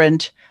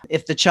different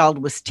if the child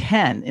was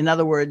 10. In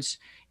other words,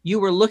 you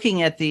were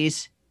looking at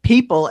these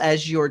people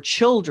as your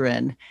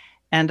children.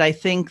 And I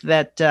think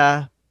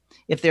that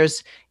if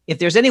there's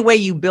any way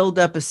you build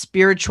up a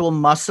spiritual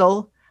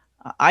muscle,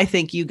 I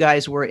think you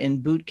guys were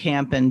in boot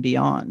camp and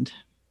beyond.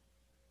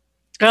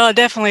 Well, I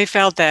definitely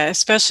felt that,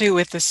 especially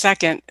with the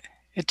second.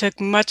 It took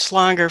much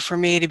longer for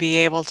me to be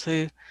able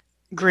to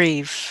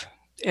grieve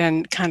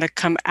and kind of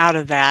come out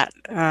of that,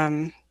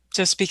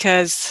 just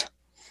because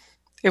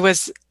it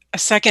was a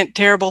second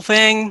terrible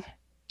thing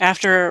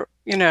after,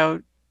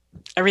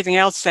 everything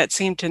else that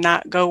seemed to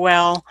not go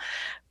well.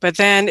 But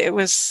then it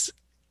was,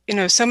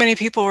 so many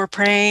people were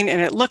praying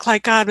and it looked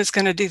like God was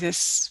going to do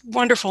this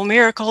wonderful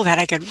miracle that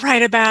I could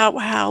write about.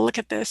 Wow, look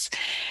at this.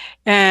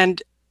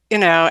 And,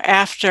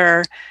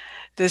 after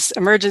this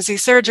emergency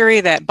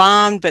surgery that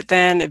bombed, but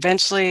then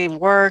eventually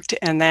worked.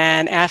 And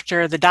then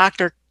after the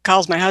doctor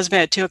calls my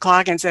husband at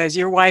 2:00 and says,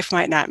 your wife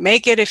might not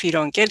make it if you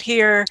don't get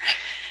here.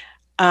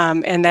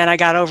 And then I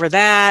got over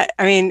that.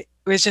 I mean,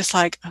 it was just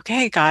like,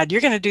 okay, God,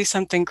 you're going to do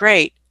something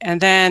great.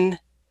 And then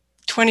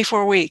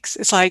 24 weeks,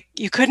 it's like,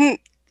 you couldn't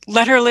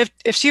let her live.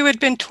 If she had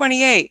been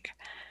 28,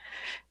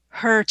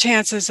 her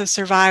chances of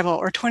survival,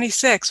 or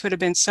 26, would have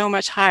been so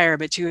much higher,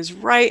 but she was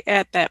right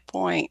at that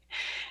point.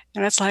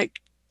 And it's like,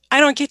 I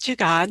don't get you,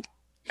 God.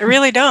 I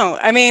really don't.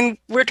 I mean,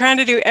 we're trying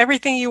to do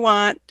everything you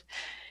want.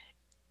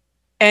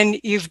 And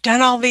you've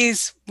done all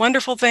these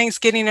wonderful things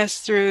getting us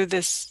through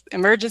this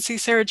emergency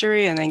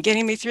surgery and then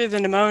getting me through the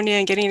pneumonia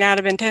and getting out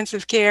of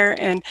intensive care.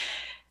 And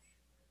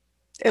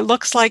it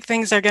looks like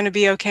things are going to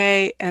be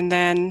okay. And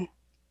then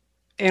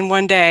in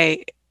one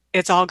day,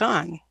 it's all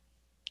gone.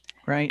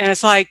 Right. And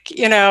it's like,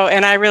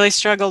 and I really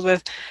struggled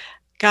with,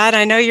 God,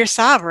 I know you're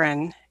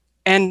sovereign.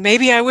 And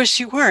maybe I wish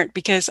you weren't,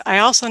 because I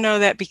also know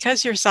that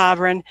because you're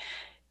sovereign,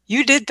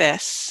 you did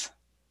this.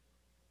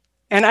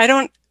 And I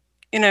don't,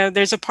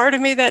 there's a part of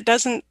me that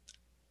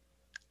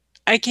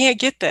I can't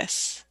get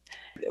this.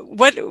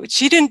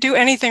 She didn't do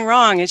anything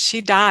wrong and she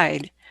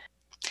died.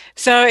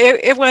 So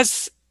it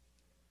was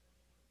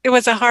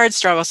a hard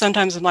struggle.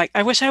 Sometimes I'm like,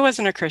 I wish I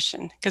wasn't a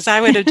Christian, because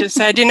I would have just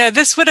said,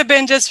 this would have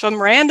been just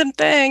some random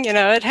thing,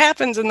 it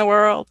happens in the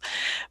world.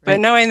 Right. But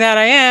knowing that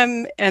I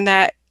am, and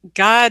that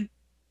God,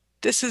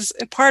 this is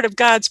a part of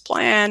God's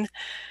plan,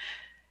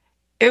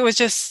 it was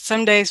just,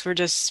 some days were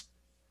just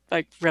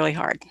like really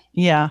hard.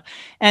 Yeah.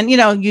 And,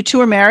 you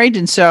two are married,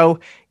 and so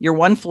you're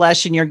one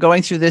flesh and you're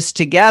going through this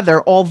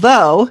together.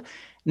 Although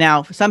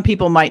now some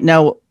people might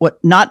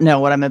not know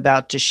what I'm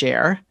about to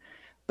share,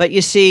 but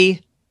you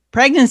see,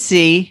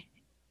 pregnancy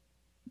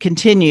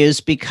continues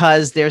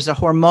because there's a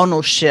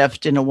hormonal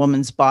shift in a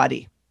woman's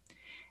body.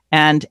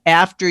 And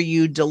after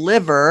you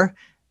deliver,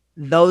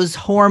 those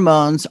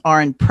hormones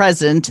aren't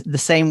present the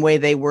same way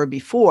they were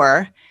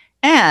before.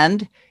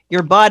 And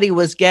your body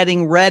was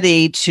getting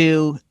ready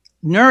to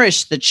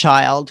nourish the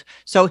child.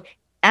 So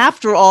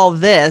after all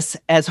this,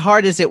 as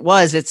hard as it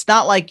was, it's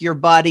not like your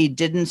body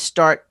didn't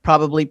start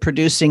probably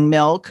producing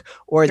milk,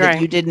 or that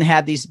Right. You didn't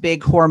have these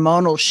big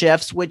hormonal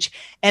shifts, which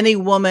any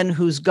woman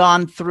who's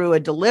gone through a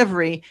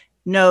delivery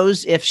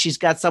knows, if she's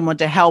got someone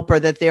to help her,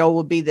 that there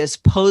will be this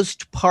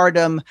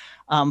postpartum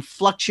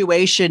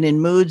fluctuation in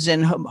moods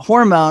and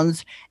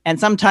hormones. And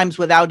sometimes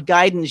without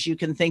guidance, you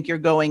can think you're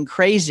going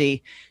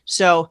crazy.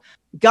 So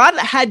God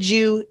had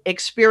you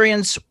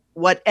experience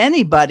what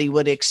anybody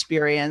would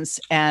experience.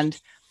 And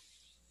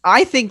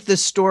I think the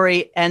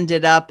story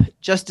ended up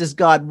just as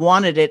God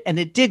wanted it, and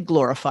it did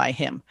glorify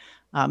him.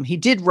 He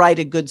did write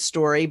a good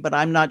story, but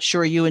I'm not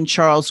sure you and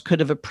Charles could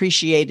have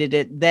appreciated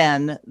it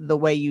then the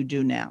way you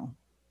do now.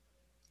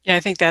 Yeah, I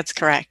think that's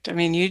correct. I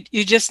mean,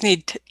 you just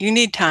need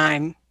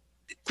time.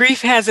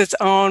 Grief has its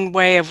own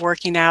way of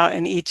working out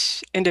in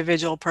each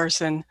individual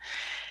person,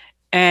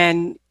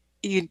 and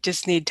you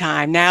just need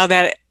time. Now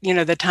that,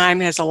 the time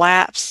has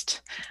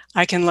elapsed,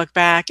 I can look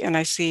back and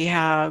I see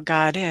how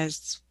God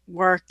has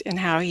worked and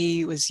how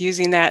he was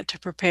using that to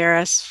prepare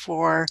us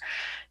for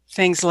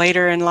things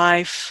later in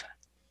life.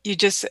 You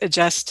just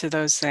adjust to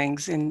those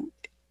things,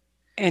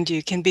 and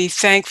you can be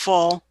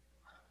thankful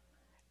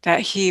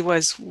that he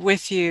was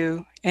with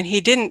you and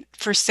he didn't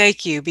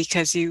forsake you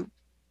because you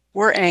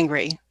were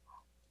angry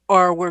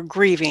or were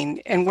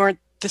grieving and weren't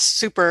the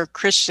super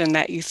Christian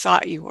that you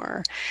thought you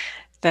were.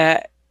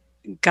 That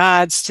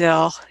God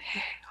still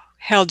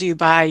held you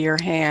by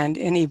your hand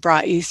and he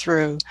brought you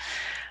through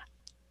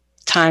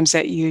times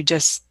that you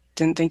just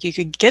didn't think you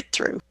could get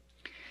through.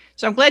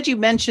 So I'm glad you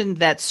mentioned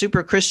that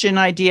super Christian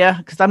idea,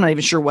 because I'm not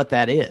even sure what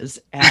that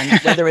is and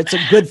whether it's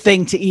a good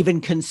thing to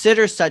even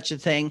consider such a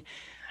thing.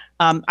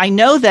 I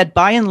know that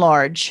by and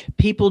large,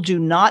 people do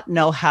not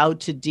know how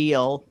to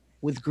deal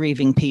with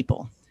grieving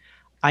people.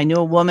 I knew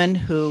a woman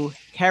who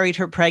carried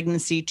her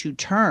pregnancy to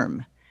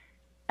term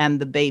and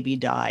the baby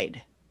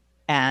died.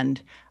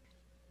 And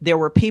there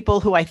were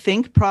people who I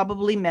think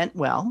probably meant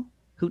well,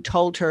 who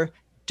told her,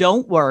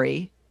 don't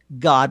worry,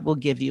 God will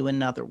give you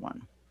another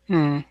one.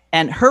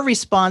 And her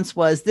response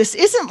was, this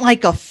isn't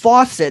like a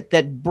faucet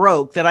that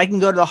broke that I can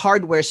go to the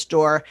hardware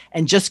store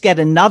and just get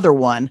another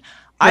one.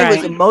 I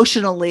was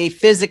emotionally,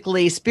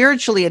 physically,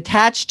 spiritually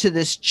attached to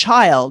this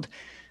child.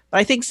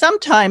 But I think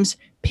sometimes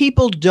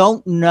people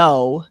don't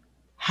know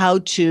how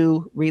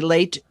to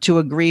relate to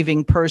a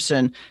grieving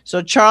person.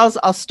 So Charles,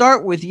 I'll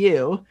start with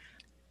you.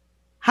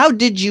 How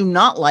did you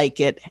not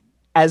like it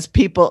as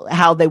people,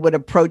 how they would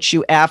approach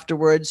you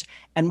afterwards?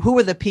 And who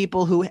were the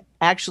people who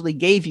actually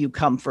gave you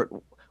comfort?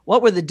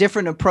 What were the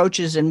different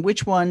approaches, and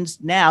which ones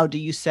now do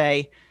you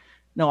say,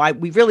 no,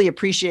 we really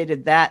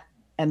appreciated that,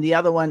 and the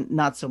other one,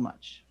 not so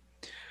much?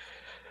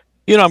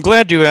 I'm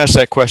glad you asked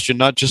that question,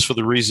 not just for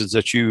the reasons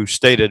that you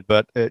stated,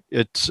 but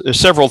it's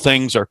several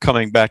things are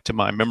coming back to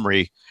my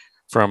memory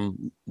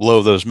from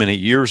those many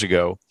years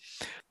ago.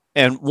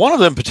 And one of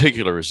them in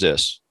particular is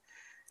this.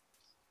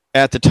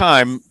 At the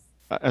time,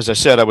 as I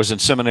said, I was in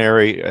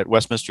seminary at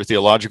Westminster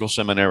Theological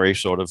Seminary,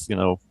 sort of,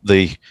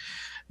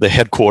 the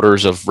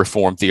headquarters of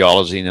Reformed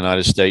theology in the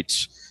United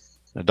States.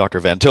 Dr.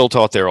 Van Til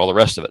taught there, all the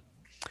rest of it.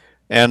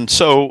 And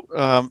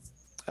so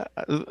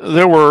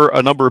there were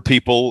a number of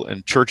people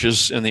and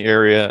churches in the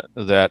area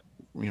that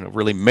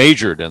really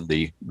majored in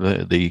the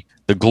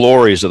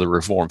glories of the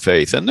Reformed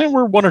faith. And there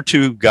were one or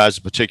two guys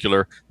in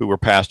particular who were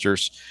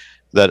pastors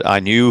that I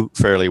knew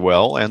fairly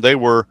well, and they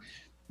were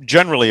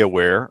generally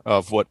aware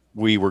of what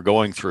we were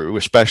going through,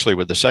 especially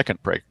with the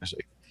second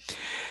pregnancy.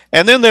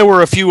 And then there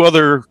were a few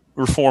other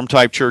Reformed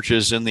type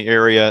churches in the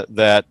area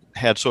that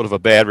had sort of a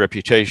bad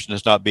reputation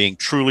as not being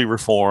truly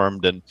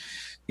Reformed and,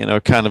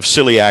 kind of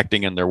silly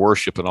acting in their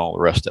worship and all the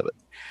rest of it.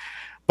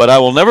 But I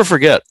will never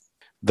forget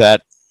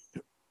that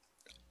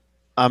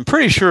I'm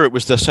pretty sure it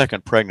was the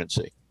second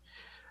pregnancy,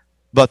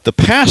 but the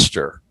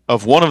pastor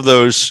of one of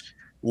those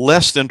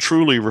less than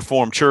truly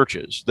Reformed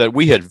churches that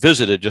we had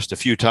visited just a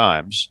few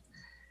times,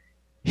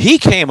 he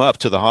came up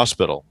to the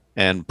hospital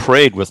and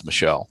prayed with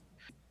Michelle.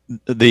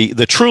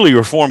 The truly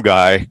Reformed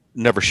guy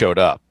never showed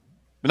up.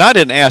 And I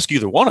didn't ask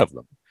either one of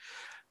them,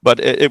 but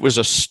it was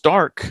a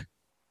stark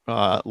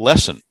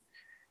lesson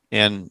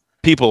in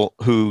people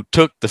who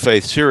took the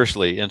faith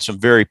seriously in some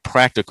very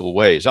practical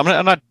ways. I'm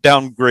not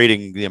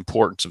downgrading the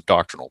importance of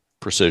doctrinal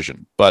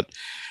precision, but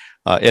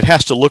it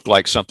has to look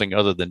like something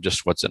other than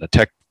just what's in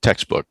a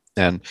textbook.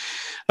 And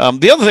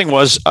the other thing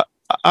was,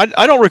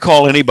 I don't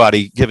recall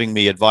anybody giving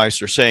me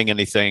advice or saying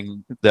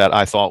anything that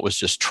I thought was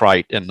just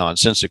trite and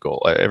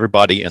nonsensical.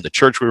 Everybody in the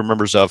church we were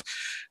members of,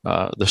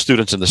 the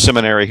students in the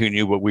seminary who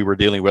knew what we were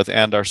dealing with,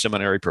 and our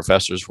seminary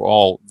professors were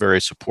all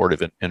very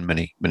supportive in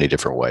many, many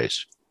different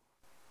ways.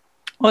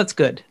 Well, that's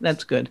good.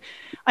 That's good.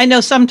 I know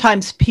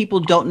sometimes people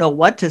don't know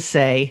what to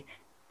say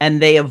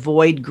and they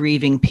avoid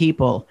grieving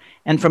people.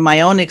 And from my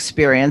own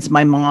experience,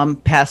 my mom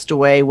passed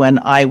away when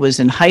I was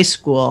in high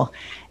school,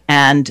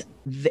 and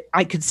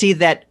I could see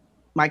that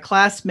my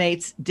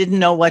classmates didn't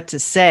know what to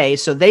say.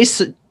 So they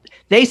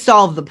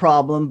solved the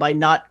problem by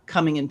not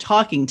coming and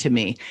talking to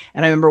me.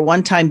 And I remember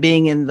one time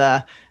being in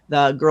the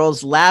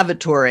girls'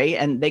 lavatory,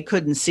 and they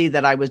couldn't see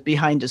that I was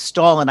behind a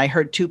stall. And I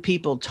heard two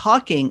people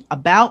talking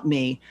about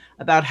me,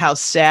 about how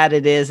sad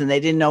it is, and they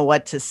didn't know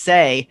what to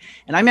say.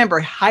 And I remember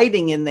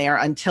hiding in there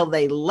until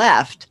they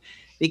left,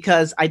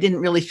 because I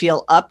didn't really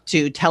feel up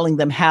to telling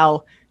them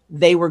how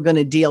they were going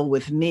to deal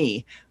with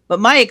me.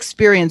 But my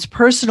experience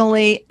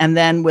personally, and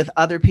then with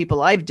other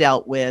people I've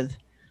dealt with,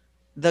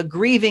 the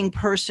grieving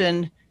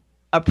person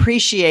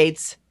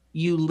appreciates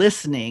you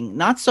listening,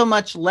 not so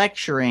much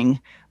lecturing,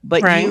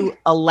 but you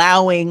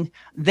allowing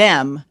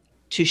them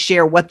to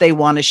share what they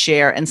want to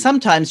share, and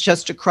sometimes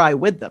just to cry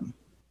with them.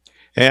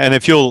 And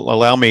if you'll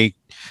allow me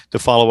to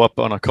follow up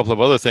on a couple of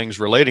other things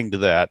relating to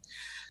that,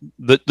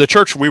 the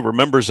church we were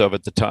members of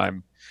at the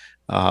time,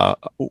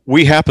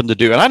 we happened to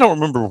do, and I don't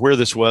remember where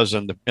this was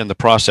in the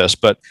process,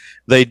 but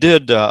they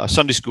did a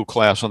Sunday school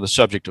class on the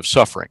subject of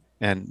suffering,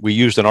 and we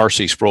used an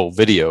R.C. Sproul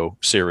video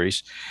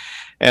series.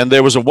 And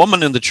there was a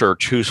woman in the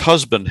church whose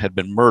husband had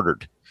been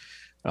murdered.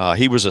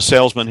 He was a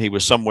salesman. He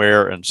was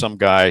somewhere, and some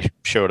guy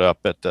showed up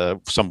at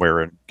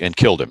somewhere and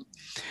killed him.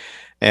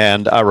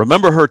 And I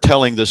remember her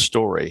telling this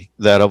story,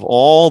 that of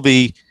all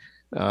the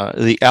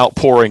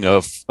outpouring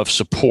of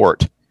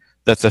support,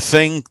 that the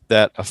thing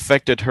that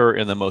affected her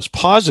in the most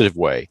positive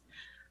way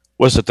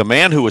was that the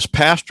man who was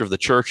pastor of the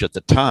church at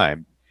the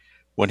time,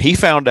 when he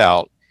found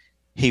out,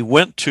 he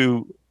went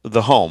to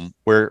the home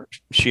where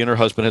she and her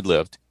husband had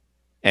lived.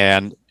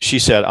 And she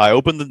said, I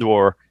opened the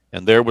door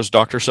and there was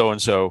Dr.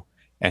 So-and-so.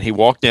 And he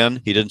walked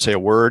in, he didn't say a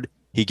word.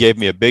 He gave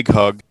me a big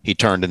hug. He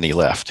turned and he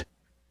left.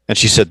 And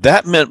she said,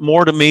 that meant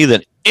more to me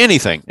than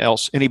anything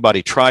else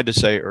anybody tried to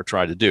say or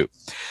tried to do.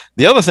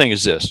 The other thing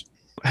is this,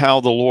 how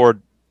the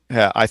Lord,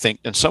 I think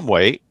in some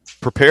way,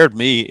 prepared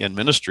me in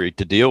ministry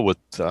to deal with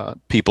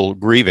people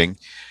grieving.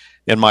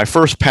 In my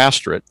first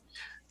pastorate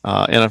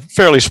in a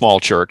fairly small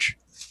church,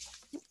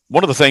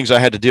 one of the things I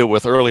had to deal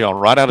with early on,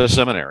 right out of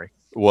seminary,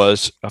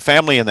 was a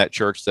family in that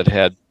church that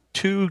had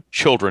two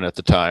children at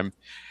the time.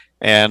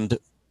 And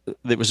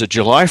it was a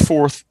July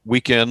 4th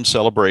weekend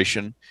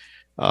celebration,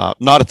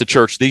 not at the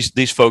church.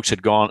 These folks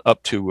had gone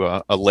up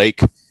to a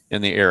lake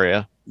in the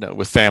area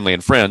with family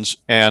and friends,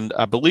 and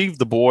I believe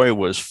the boy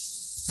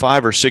was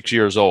 5 or 6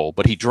 years old,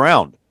 but he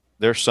drowned.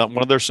 One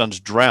of their sons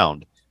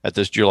drowned at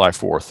this July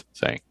 4th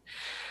thing.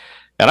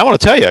 And I want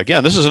to tell you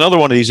again, this is another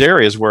one of these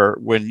areas where,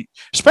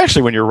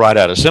 especially when you're right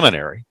out of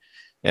seminary,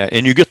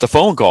 and you get the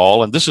phone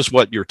call, and this is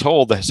what you're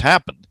told that has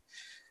happened,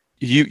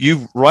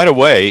 you right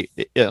away,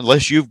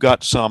 unless you've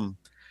got some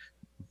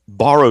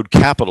borrowed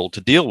capital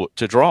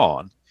to draw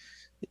on,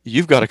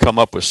 you've got to come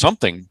up with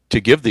something to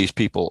give these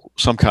people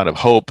some kind of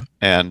hope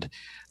and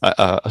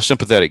a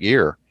sympathetic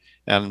ear.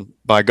 And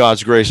by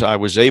God's grace, I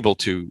was able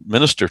to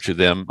minister to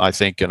them, I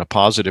think, in a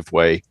positive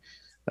way,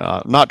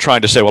 not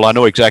trying to say, well, I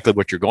know exactly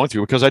what you're going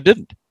through, because I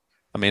didn't.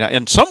 I mean,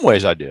 in some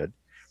ways I did,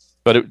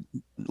 but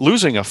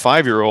losing a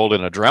 5-year-old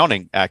in a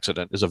drowning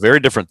accident is a very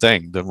different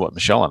thing than what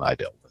Michelle and I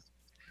dealt with.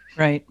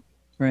 Right.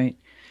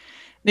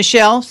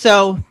 Michelle,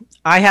 so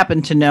I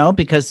happen to know,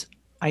 because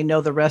I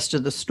know the rest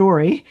of the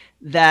story,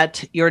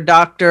 that your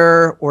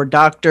doctor or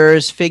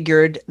doctors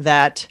figured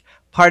that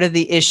part of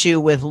the issue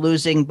with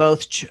losing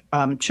both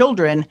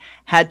children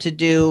had to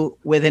do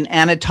with an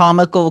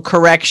anatomical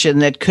correction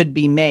that could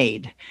be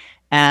made.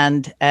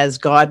 And as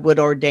God would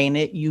ordain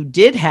it, you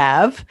did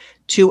have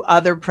 2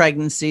 other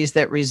pregnancies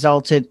that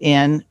resulted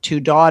in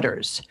 2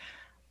 daughters.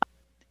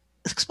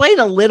 Explain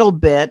a little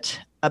bit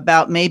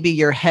about maybe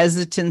your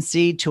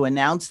hesitancy to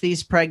announce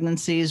these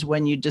pregnancies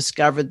when you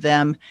discovered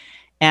them,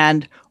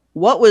 and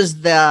what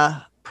was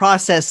the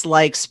process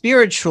like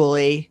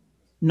spiritually,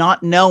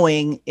 not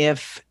knowing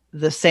if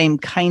the same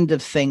kind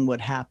of thing would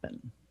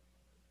happen?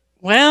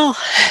 Well,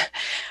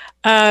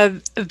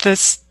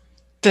 the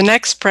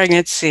next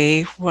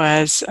pregnancy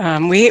was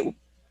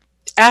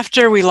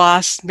after we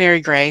lost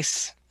Mary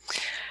Grace.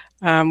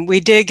 We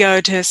did go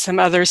to some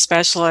other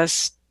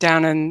specialists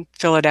down in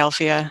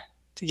Philadelphia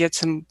to get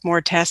some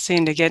more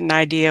testing, to get an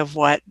idea of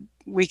what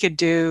we could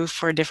do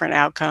for a different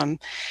outcome.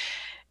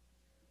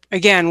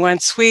 Again,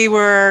 once we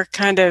were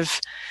kind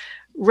of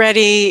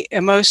ready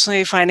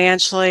emotionally,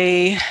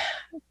 financially,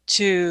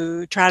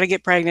 to try to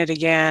get pregnant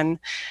again,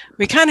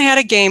 we kind of had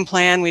a game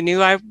plan. We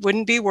knew I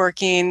wouldn't be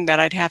working, that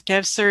I'd have to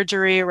have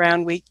surgery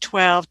around week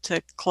 12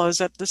 to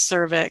close up the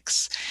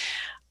cervix,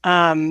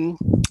 that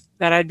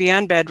I'd be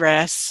on bed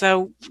rest.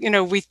 So,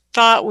 we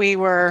thought we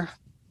were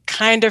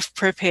kind of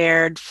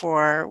prepared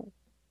for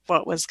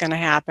what was going to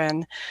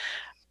happen.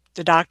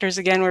 The doctors,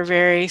 again, were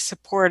very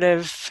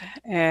supportive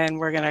and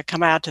were going to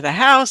come out to the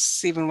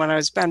house even when I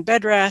was on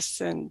bed rest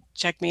and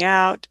check me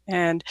out.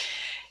 And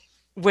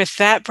with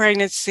that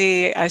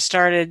pregnancy, I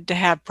started to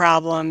have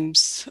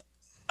problems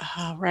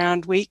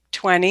around week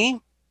 20,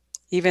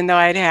 even though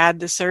I'd had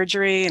the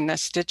surgery and a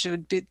stitch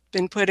had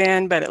been put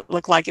in, but it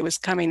looked like it was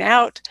coming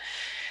out.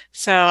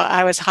 So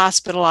I was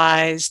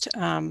hospitalized.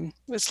 It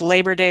was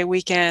Labor Day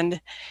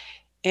weekend,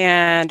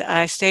 and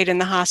I stayed in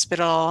the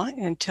hospital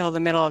until the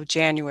middle of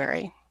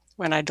January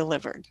when I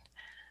delivered.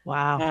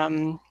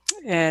 Wow.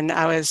 And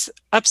I was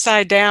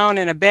upside down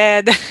in a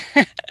bed,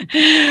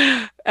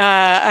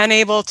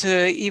 unable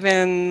to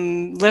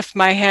even lift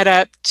my head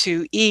up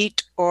to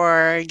eat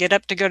or get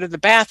up to go to the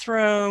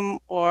bathroom,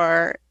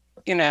 or,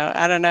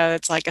 I don't know,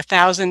 it's like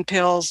 1,000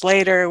 pills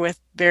later with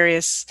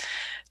various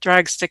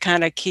drugs to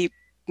kind of keep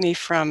me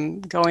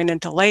from going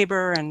into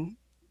labor. And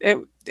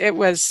it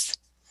was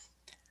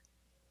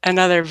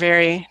another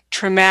very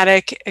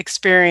traumatic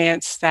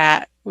experience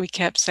that we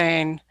kept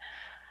saying,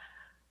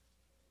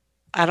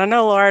 I don't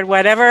know, Lord,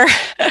 whatever.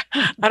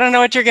 I don't know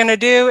what you're going to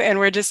do. And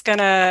we're just going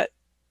to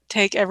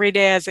take every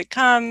day as it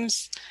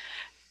comes,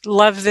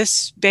 love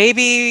this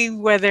baby,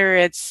 whether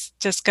it's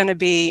just going to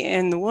be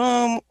in the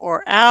womb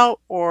or out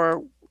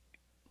or,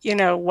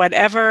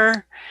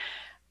 whatever,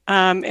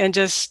 and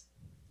just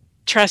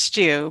trust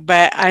you.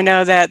 But I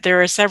know that there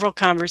were several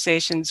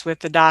conversations with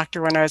the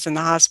doctor when I was in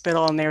the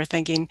hospital, and they were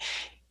thinking,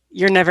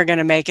 you're never going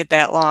to make it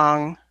that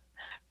long.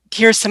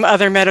 Here's some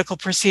other medical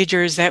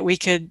procedures that we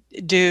could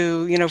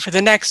do, for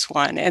the next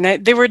one.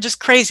 And they were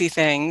just crazy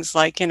things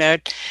like,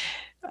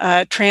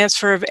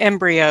 transfer of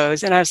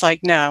embryos. And I was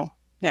like, no,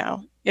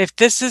 if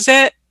this is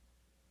it,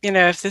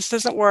 if this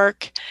doesn't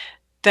work,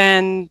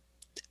 then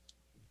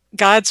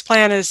God's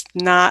plan is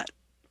not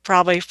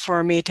probably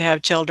for me to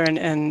have children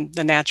in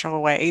the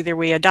natural way. Either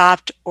we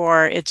adopt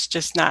or it's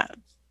just not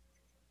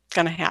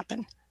going to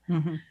happen.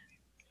 Mm-hmm.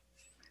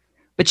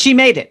 But she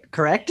made it,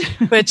 correct?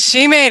 But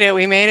she made it.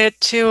 We made it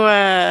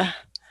to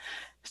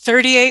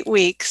 38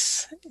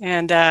 weeks.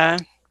 And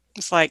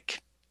it's like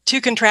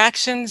 2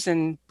 contractions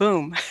and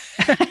boom.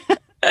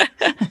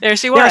 There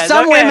she was. There are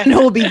some women who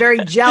will be very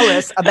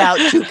jealous about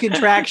 2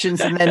 contractions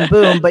and then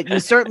boom, but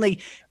you certainly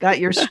got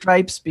your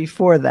stripes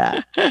before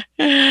that.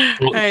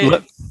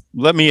 Well,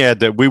 let me add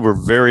that we were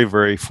very,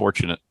 very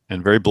fortunate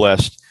and very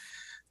blessed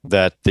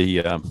that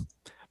the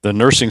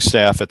nursing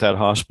staff at that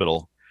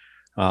hospital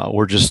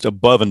were just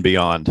above and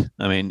beyond.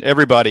 I mean,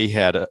 everybody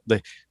had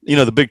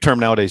the big term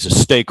nowadays is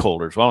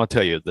stakeholders. Well, I'll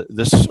tell you,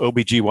 this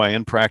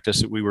OBGYN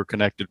practice that we were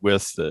connected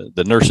with,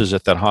 the nurses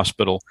at that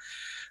hospital,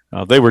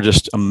 they were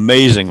just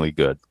amazingly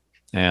good.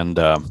 And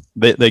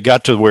they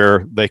got to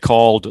where they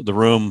called the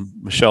room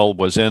Michelle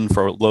was in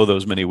for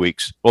those many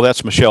weeks. Well,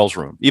 that's Michelle's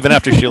room. Even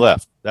after she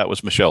left, that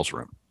was Michelle's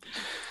room.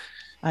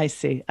 I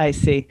see.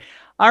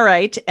 All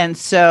right. And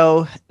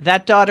so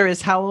that daughter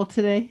is how old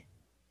today?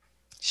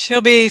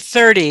 She'll be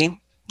 30,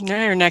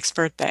 her next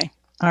birthday.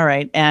 All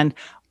right. And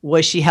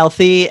was she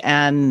healthy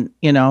and,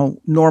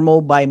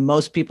 normal by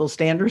most people's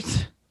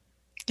standards?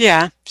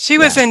 Yeah. She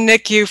was in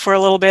NICU for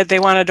a little bit. They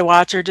wanted to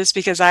watch her just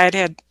because I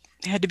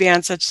had to be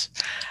on such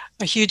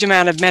a huge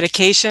amount of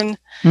medication.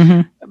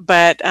 Mm-hmm.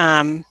 But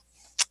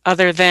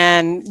other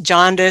than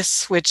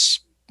jaundice,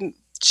 which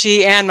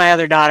she and my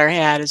other daughter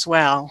had as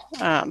well,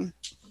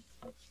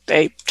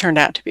 they turned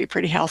out to be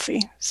pretty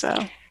healthy. So,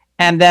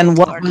 and then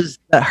what was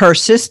her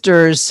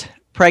sister's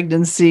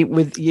pregnancy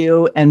with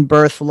you and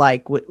birth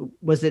like?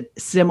 Was it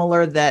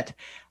similar that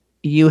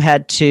you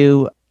had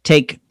to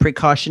take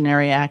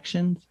precautionary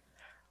actions?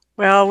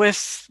 Well,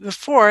 with the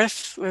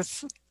fourth,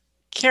 with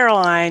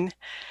Caroline,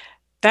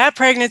 that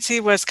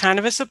pregnancy was kind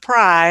of a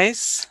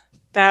surprise.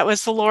 That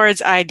was the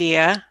Lord's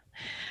idea.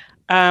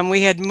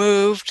 We had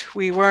moved.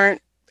 We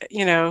weren't,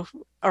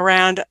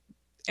 around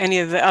any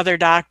of the other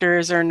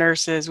doctors or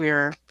nurses. We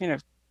were,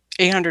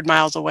 800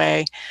 miles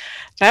away.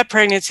 That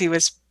pregnancy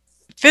was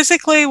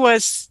physically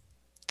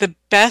the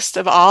best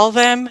of all of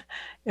them.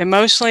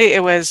 Emotionally,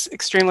 it was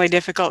extremely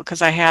difficult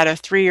because I had a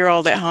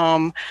 3-year-old at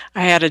home.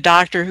 I had a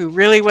doctor who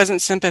really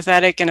wasn't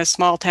sympathetic in a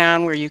small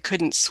town where you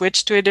couldn't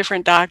switch to a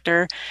different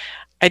doctor.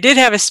 I did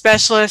have a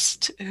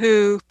specialist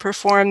who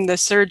performed the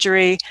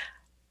surgery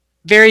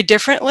very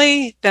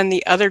differently than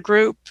the other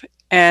group,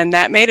 and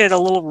that made it a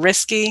little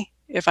risky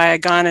if I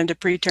had gone into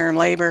preterm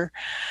labor.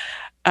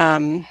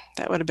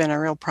 That would have been a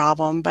real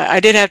problem, but I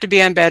did have to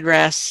be on bed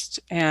rest,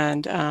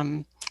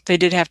 and they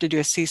did have to do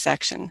a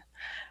C-section.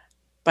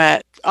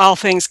 But all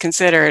things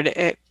considered,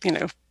 it,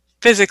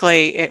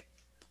 physically, it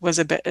was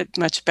a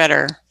much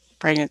better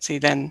pregnancy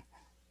than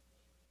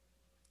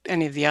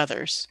any of the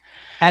others.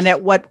 And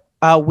at what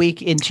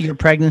week into your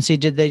pregnancy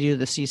did they do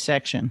the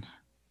C-section?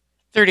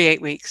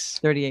 38 weeks.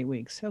 38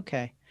 weeks.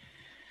 Okay.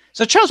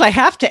 So Charles, I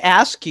have to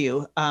ask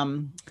you,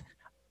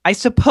 I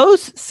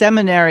suppose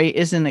seminary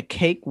isn't a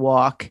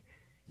cakewalk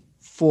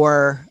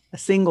for a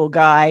single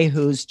guy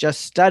who's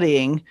just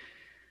studying.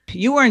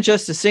 You weren't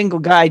just a single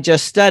guy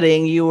just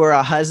studying. You were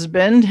a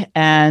husband,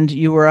 and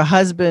you were a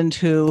husband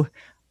who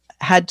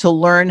had to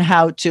learn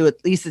how to,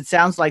 at least it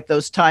sounds like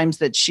those times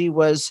that she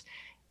was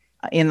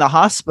in the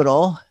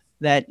hospital,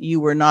 that you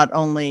were not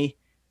only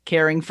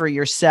caring for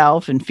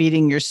yourself and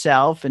feeding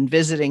yourself and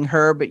visiting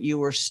her, but you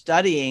were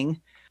studying.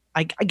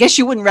 I guess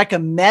you wouldn't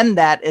recommend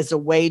that as a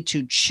way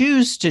to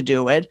choose to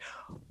do it.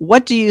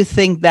 What do you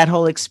think that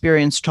whole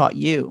experience taught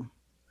you?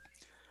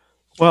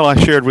 Well, I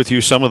shared with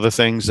you some of the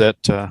things that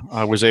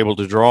I was able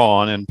to draw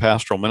on in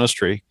pastoral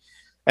ministry.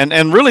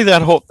 And really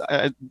that whole,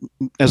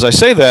 as I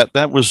say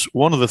that was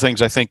one of the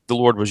things I think the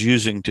Lord was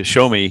using to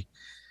show me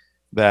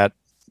that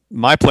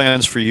my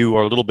plans for you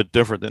are a little bit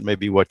different than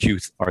maybe what you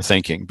are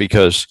thinking,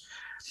 because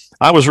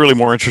I was really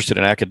more interested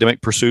in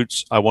academic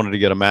pursuits. I wanted to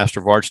get a Master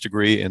of Arts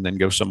degree and then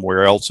go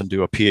somewhere else and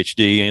do a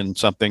PhD in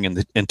something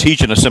and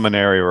teach in a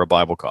seminary or a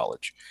Bible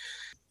college.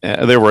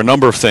 There were a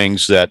number of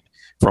things that,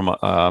 from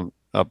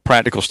a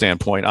practical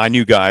standpoint, I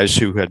knew guys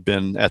who had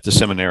been at the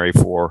seminary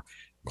for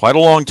quite a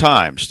long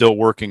time, still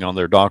working on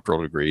their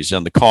doctoral degrees,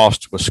 and the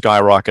cost was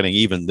skyrocketing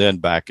even then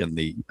back in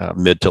the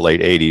mid to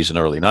late 80s and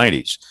early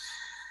 90s.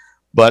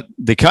 But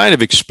the kind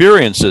of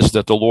experiences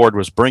that the Lord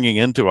was bringing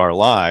into our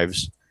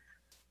lives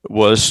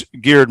was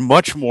geared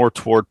much more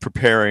toward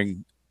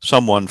preparing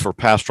someone for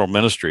pastoral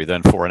ministry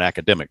than for an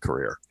academic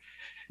career.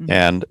 Mm-hmm.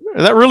 And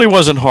that really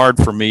wasn't hard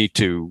for me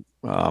to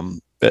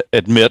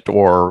admit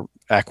or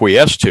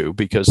acquiesce to,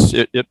 because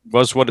it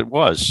was what it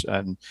was.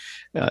 And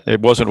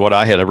it wasn't what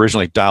I had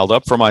originally dialed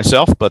up for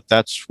myself, but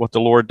that's what the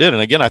Lord did.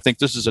 And again, I think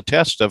this is a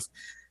test of,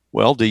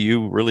 well, do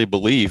you really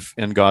believe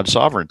in God's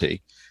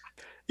sovereignty?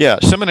 Yeah,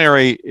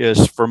 seminary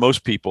is, for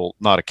most people,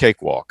 not a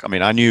cakewalk. I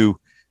mean, I knew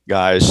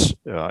guys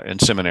in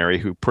seminary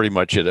who pretty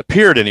much, it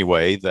appeared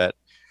anyway, that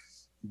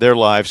their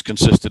lives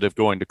consisted of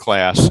going to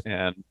class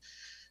and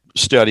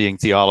studying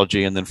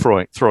theology and then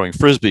throwing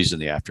frisbees in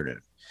the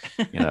afternoon.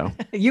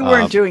 You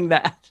weren't doing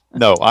that.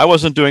 No, I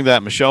wasn't doing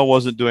that. Michelle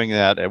wasn't doing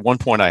that. At one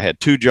point, I had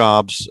 2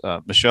 jobs.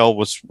 Michelle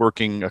was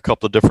working a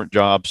couple of different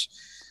jobs.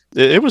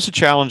 It was a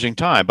challenging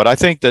time, but I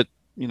think that,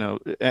 and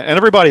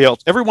everybody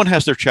else, everyone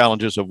has their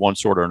challenges of one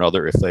sort or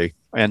another if they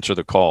answer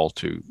the call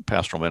to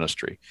pastoral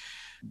ministry.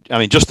 I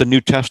mean, just the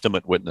New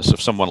Testament witness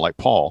of someone like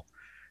Paul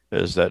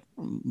is that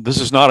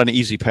this is not an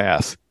easy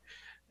path.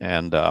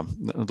 And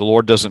the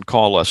Lord doesn't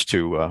call us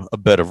to a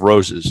bed of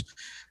roses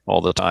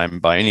all the time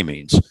by any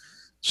means.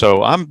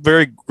 So I'm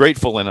very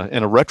grateful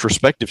in a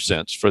retrospective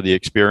sense for the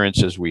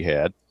experiences we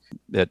had.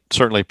 That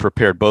certainly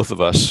prepared both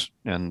of us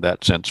in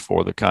that sense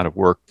for the kind of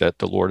work that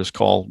the Lord has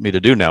called me to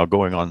do now,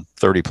 going on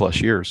 30 plus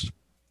years.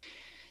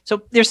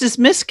 So there's this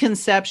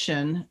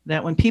misconception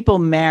that when people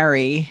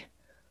marry,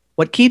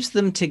 what keeps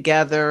them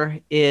together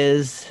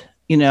is,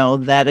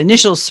 that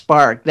initial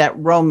spark, that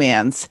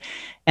romance.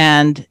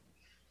 And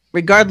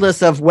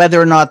regardless of whether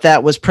or not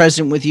that was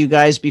present with you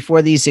guys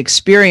before these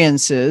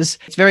experiences,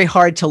 it's very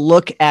hard to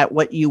look at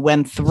what you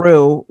went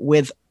through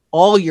with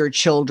all your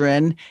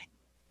children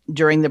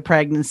during the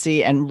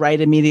pregnancy and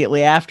right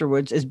immediately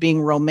afterwards as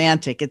being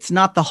romantic. It's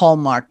not the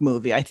Hallmark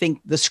movie. I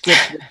think the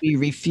script would be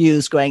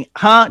refused, going,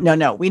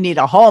 no, we need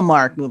a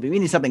Hallmark movie. We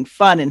need something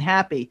fun and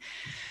happy.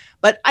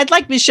 But I'd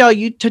like, Michelle,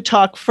 you to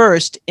talk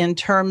first in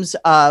terms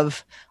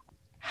of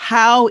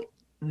how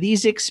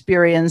these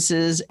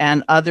experiences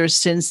and others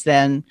since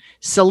then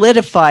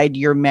solidified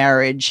your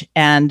marriage,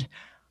 and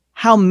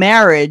how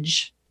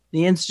marriage,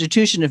 the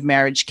institution of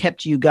marriage,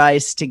 kept you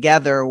guys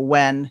together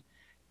when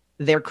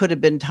there could have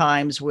been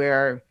times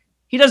where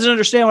he doesn't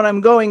understand what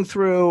I'm going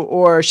through,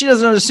 or she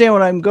doesn't understand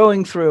what I'm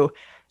going through.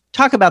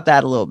 Talk about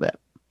that a little bit.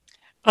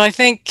 Well, I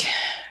think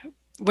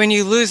when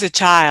you lose a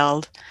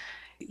child,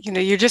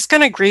 you're just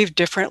going to grieve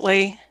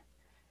differently.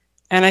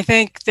 And I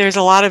think there's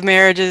a lot of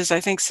marriages,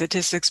 I think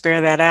statistics bear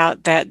that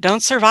out, that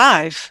don't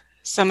survive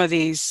some of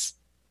these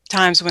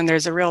times when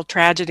there's a real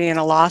tragedy and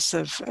a loss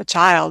of a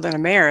child in a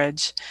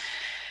marriage.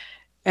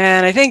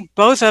 And I think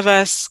both of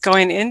us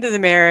going into the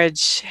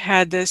marriage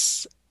had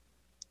this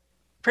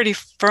pretty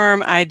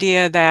firm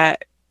idea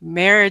that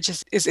marriage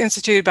is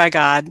instituted by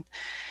God,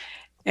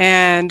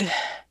 and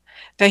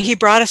that he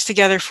brought us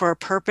together for a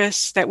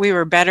purpose, that we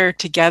were better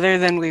together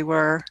than we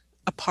were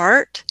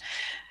apart.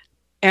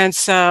 And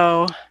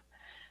so,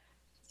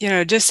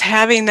 just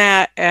having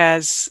that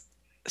as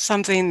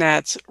something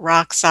that's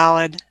rock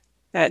solid,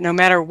 that no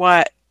matter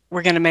what,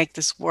 we're going to make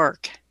this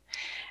work.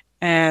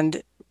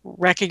 And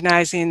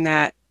recognizing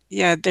that,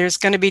 there's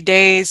going to be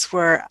days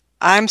where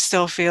I'm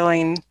still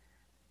feeling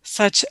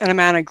such an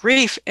amount of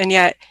grief, and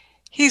yet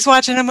he's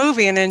watching a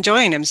movie and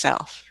enjoying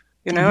himself.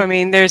 I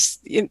mean,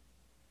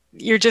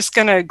 you're just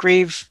going to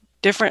grieve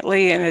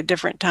differently and at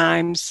different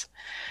times,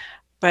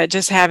 but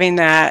just having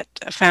that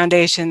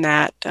foundation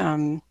that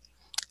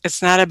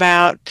it's not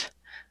about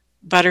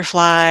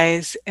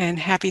butterflies and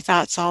happy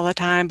thoughts all the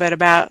time, but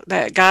about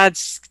that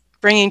God's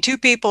bringing two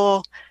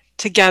people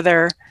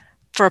together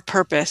for a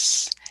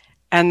purpose,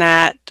 and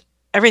that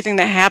everything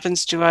that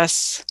happens to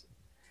us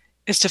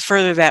is to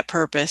further that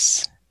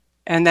purpose,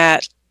 and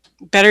that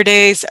better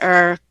days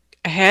are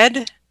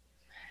ahead,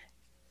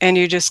 and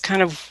you just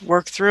kind of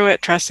work through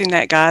it, trusting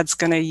that God's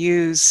going to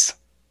use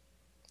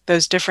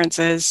those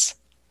differences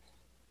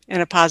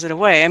in a positive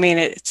way. I mean,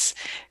 it's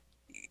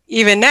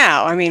even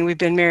now, we've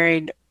been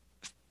married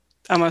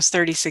almost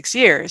 36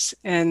 years,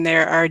 and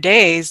there are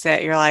days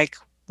that you're like,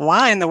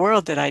 why in the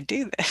world did I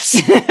do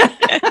this?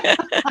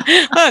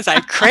 Was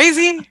I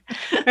crazy?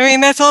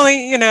 That's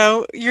only,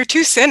 you're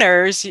two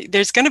sinners.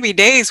 There's going to be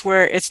days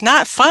where it's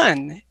not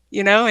fun,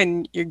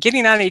 and you're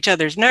getting on each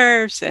other's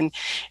nerves, and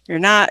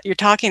you're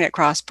talking at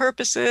cross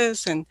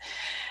purposes.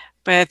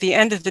 But at the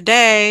end of the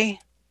day,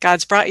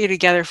 God's brought you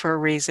together for a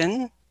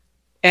reason,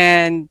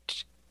 and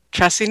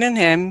trusting in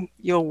him,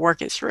 you'll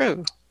work it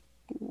through,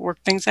 work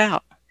things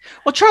out.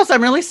 Well, Charles,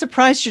 I'm really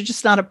surprised you're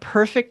just not a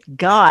perfect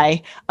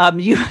guy. Do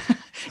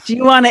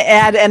you want to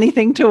add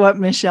anything to what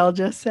Michelle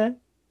just said?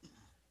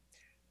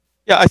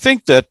 Yeah, I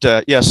think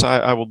that, yes,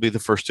 I will be the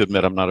first to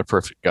admit I'm not a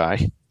perfect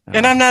guy.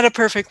 And I'm not a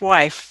perfect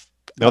wife.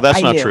 No,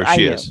 that's not true.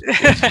 She is.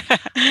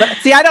 But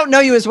see, I don't know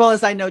you as well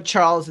as I know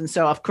Charles. And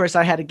so, of course,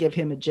 I had to give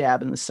him a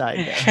jab in the side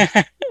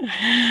there.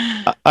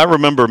 I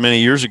remember many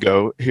years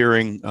ago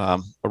hearing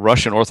a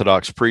Russian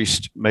Orthodox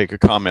priest make a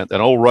comment.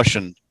 An old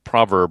Russian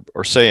proverb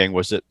or saying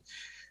was that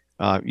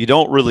you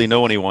don't really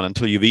know anyone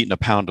until you've eaten a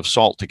pound of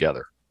salt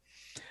together.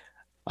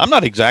 I'm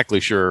not exactly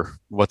sure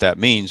what that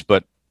means,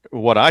 but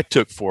what I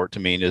took for it to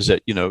mean is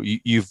that,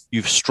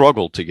 you've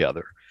struggled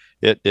together.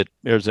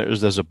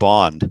 There's a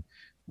bond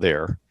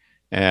there.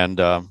 And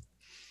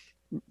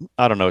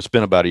I don't know, it's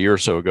been about a year or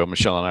so ago,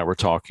 Michelle and I were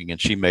talking,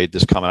 and she made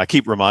this comment. I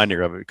keep reminding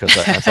her of it because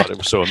I thought it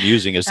was so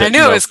amusing. Is that, I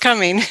knew it was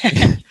coming.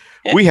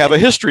 We have a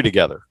history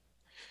together.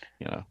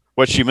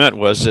 What she meant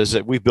is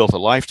that we've built a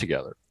life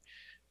together.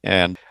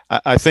 And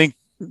I think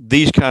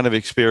these kind of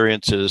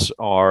experiences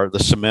are the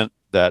cement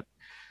that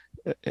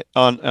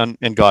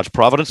in God's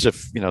providence,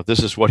 if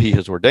this is what he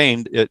has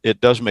ordained,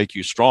 it does make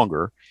you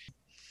stronger.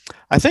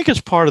 I think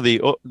it's part of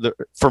the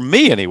for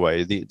me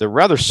anyway, the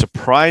rather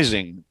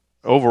surprising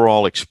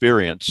overall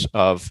experience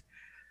of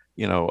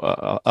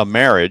a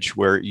marriage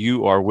where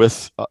you are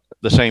with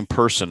the same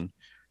person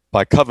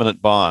by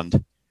covenant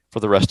bond for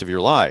the rest of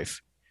your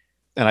life.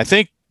 And I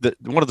think that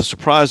one of the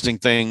surprising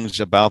things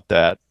about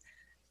that,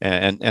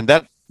 and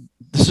that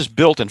this is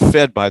built and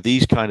fed by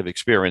these kind of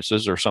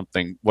experiences or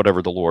something,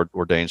 whatever the Lord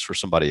ordains for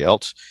somebody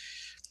else,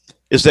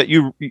 is that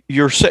you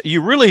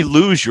really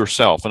lose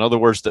yourself. In other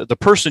words, the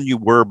person you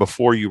were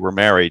before you were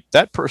married,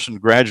 that person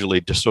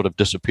gradually just sort of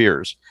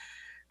disappears.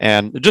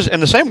 And just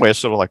in the same way, it's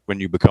sort of like when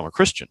you become a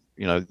Christian,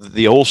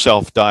 the old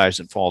self dies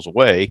and falls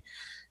away.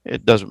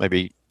 It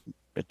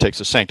takes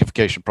a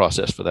sanctification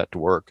process for that to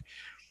work.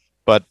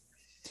 But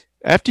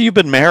after you've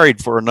been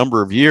married for a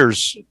number of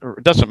years,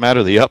 it doesn't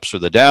matter the ups or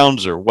the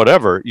downs or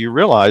whatever, you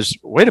realize,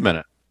 wait a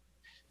minute,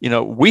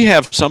 we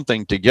have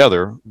something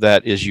together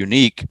that is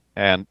unique,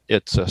 and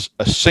it's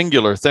a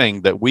singular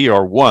thing, that we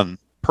are one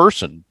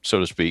person, so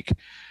to speak,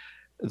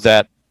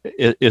 that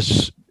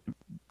is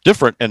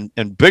different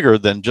and bigger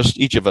than just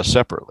each of us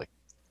separately.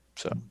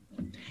 So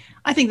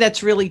I think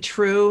that's really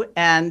true.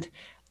 And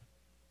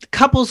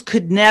couples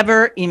could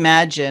never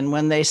imagine,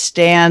 when they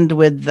stand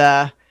with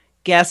the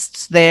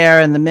guests there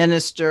and the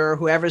minister,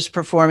 whoever's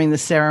performing the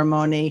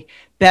ceremony,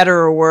 better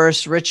or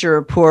worse, richer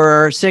or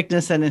poorer,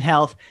 sickness and in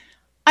health.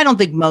 I don't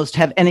think most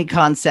have any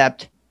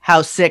concept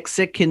how sick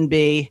can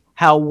be,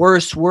 how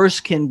worse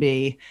can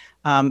be.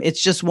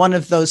 It's just one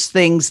of those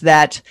things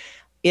that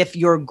if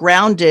you're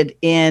grounded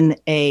in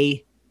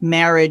a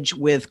marriage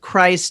with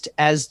Christ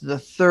as the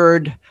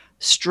third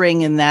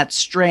string in that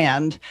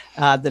strand,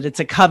 that it's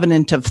a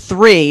covenant of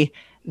three,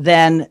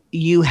 then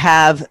you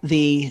have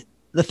the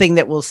thing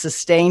that will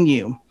sustain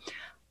you.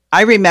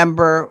 I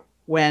remember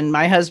when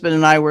my husband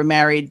and I were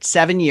married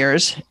 7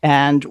 years,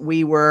 and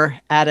we were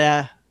at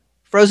a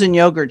frozen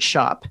yogurt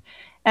shop,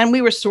 and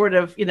we were sort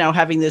of,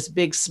 having this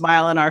big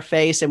smile on our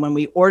face. And when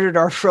we ordered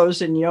our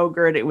frozen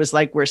yogurt, it was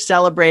like we're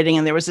celebrating.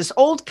 And there was this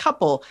old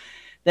couple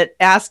that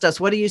asked us,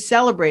 "What are you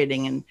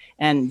celebrating?"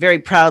 And very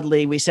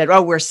proudly we said,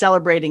 "Oh, we're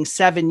celebrating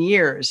 7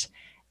 years."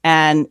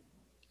 And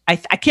I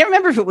can't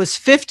remember if it was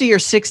 50 or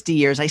 60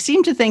 years. I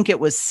seem to think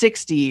it was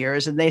 60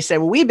 years. And they said,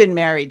 "Well, we've been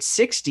married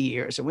 60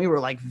 years. And we were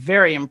like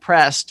very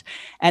impressed.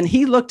 And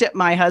he looked at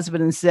my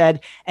husband and said,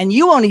 "And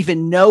you won't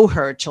even know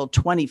her till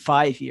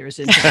 25 years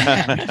into the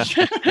marriage."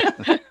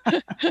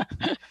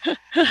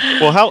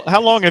 Well,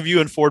 how long have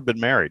you and Ford been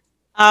married?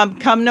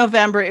 Come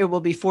November, it will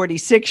be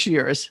 46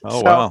 years. Oh,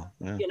 so, wow.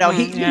 Yeah.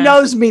 He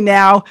knows me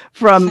now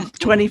from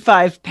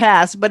 25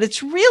 past, but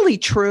it's really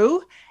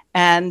true.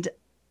 And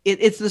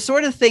it's the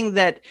sort of thing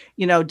that,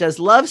 does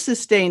love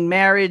sustain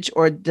marriage,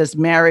 or does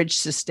marriage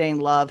sustain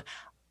love?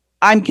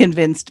 I'm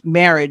convinced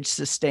marriage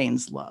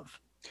sustains love.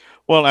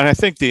 Well, and I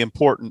think the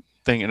important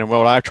thing, and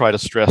what I try to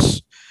stress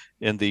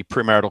in the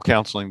premarital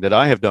counseling that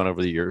I have done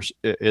over the years,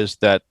 is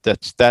that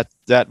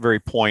very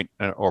point,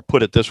 or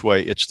put it this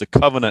way, it's the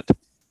covenant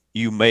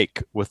you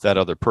make with that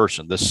other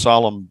person, this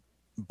solemn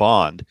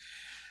bond.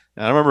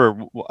 And I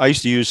remember I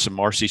used to use some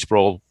R.C.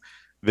 Sproul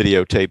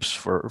videotapes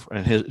for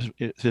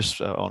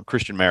his on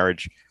Christian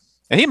marriage,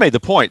 and he made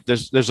the point,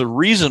 there's a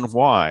reason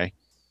why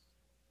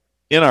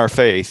in our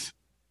faith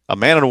a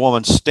man and a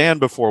woman stand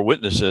before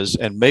witnesses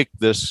and make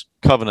this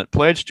covenant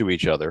pledge to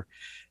each other,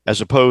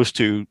 as opposed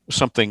to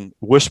something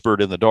whispered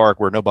in the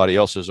dark where nobody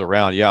else is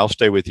around. Yeah, I'll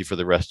stay with you for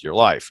the rest of your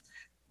life.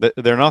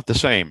 They're not the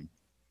same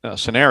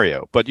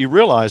scenario, but you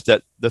realize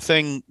that the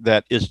thing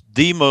that is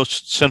the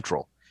most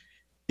central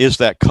is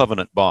that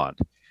covenant bond.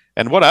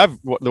 And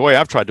the way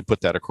I've tried to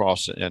put that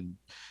across in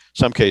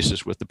some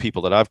cases with the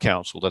people that I've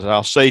counseled, that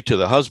I'll say to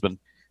the husband,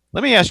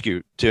 let me ask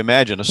you to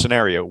imagine a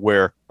scenario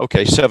where,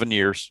 okay, 7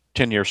 years,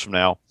 10 years from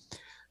now,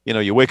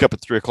 you wake up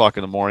at 3:00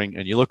 in the morning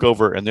and you look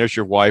over and there's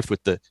your wife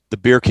with the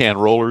beer can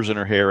rollers in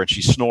her hair and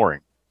she's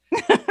snoring.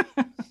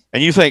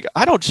 And you think,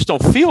 I just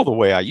don't feel the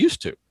way I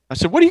used to. I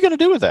said, what are you going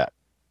to do with that?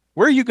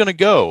 Where are you going to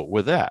go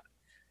with that?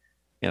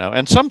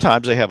 And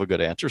sometimes they have a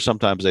good answer.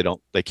 Sometimes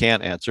they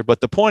can't answer.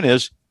 But the point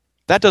is,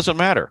 that doesn't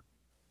matter.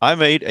 I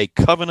made a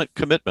covenant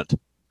commitment,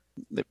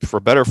 for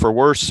better, for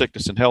worse,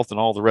 sickness and health, and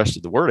all the rest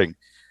of the wording.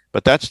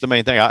 But that's the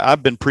main thing.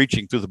 I've been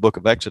preaching through the book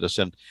of Exodus,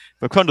 and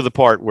we've come to the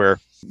part where,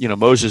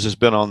 Moses has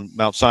been on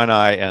Mount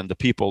Sinai, and the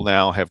people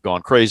now have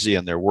gone crazy,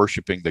 and they're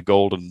worshiping the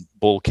golden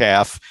bull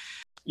calf.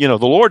 The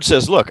Lord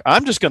says, look,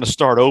 I'm just going to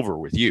start over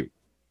with you.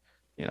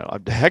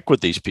 The heck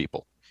with these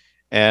people.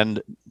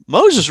 And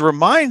Moses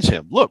reminds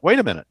him, look, wait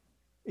a minute.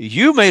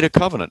 You made a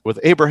covenant with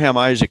Abraham,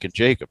 Isaac, and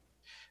Jacob.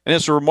 And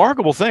it's a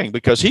remarkable thing,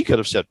 because he could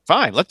have said,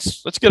 fine,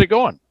 let's get it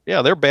going.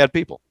 Yeah, they're bad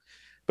people.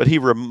 But he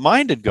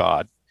reminded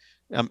God,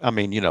 in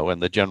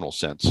the general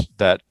sense,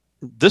 that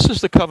this is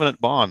the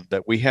covenant bond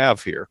that we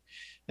have here.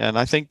 And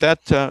I think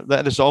that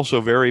that is also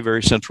very,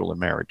 very central in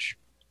marriage.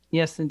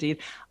 Yes, indeed.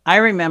 I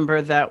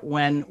remember that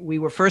when we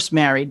were first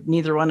married,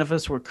 neither one of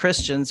us were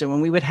Christians. And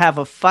when we would have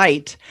a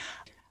fight,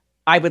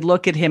 I would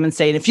look at him and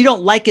say, if you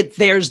don't like it,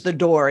 there's the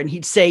door. And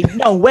he'd say,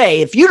 no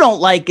way. If you don't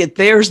like it,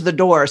 there's the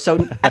door. So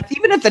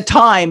even at the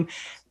time,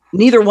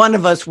 neither one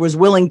of us was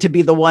willing to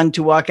be the one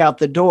to walk out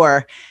the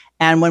door.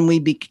 And when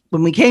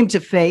we came to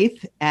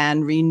faith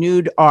and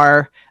renewed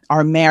our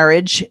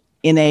marriage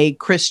in a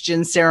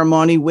Christian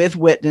ceremony with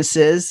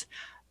witnesses,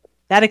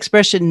 that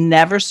expression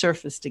never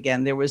surfaced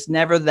again. There was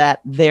never that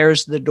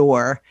there's the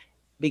door,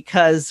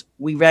 because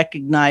we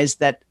recognized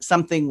that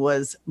something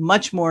was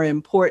much more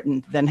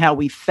important than how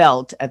we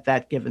felt at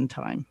that given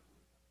time.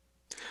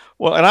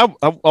 Well, and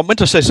I meant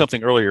to say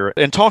something earlier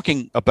in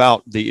talking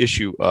about the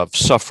issue of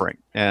suffering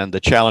and the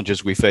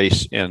challenges we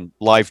face in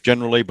life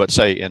generally, but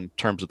say in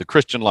terms of the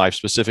Christian life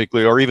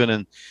specifically, or even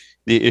in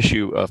the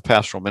issue of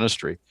pastoral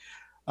ministry.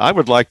 I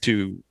would like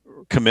to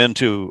commend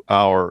to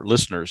our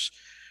listeners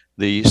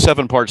the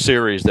 7-part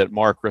series that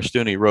Mark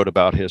Rushdoony wrote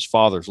about his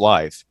father's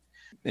life.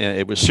 And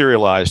it was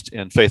serialized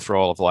in Faith for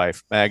All of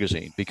Life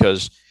magazine,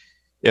 because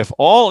if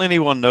all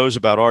anyone knows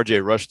about R.J.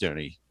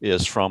 Rushdoony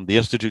is from the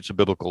Institutes of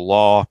Biblical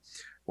Law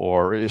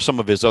or some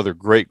of his other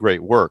great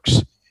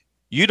works,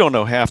 you don't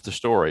know half the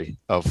story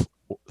of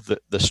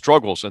the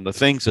struggles and the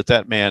things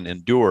that man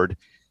endured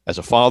as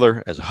a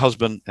father, as a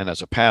husband, and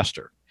as a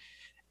pastor.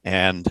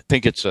 And I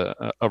think it's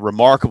a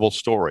remarkable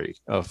story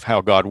of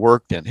how God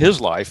worked in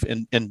his life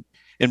in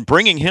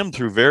bringing him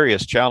through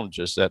various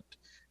challenges that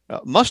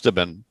must have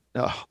been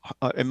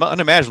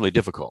unimaginably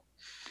difficult.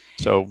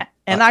 So,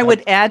 and I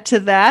would add to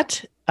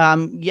that,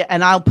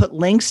 and I'll put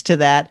links to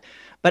that.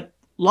 But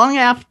long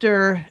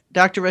after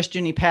Dr.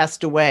 Rushdoony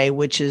passed away,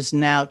 which is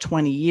now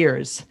 20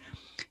 years,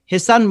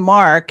 his son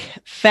Mark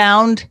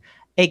found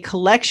a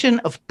collection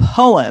of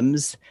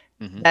poems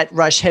that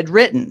Rush had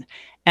written,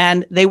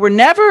 and they were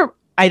never,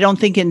 I don't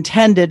think,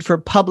 intended for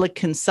public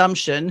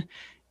consumption,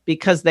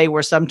 because they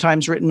were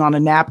sometimes written on a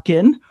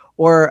napkin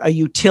or a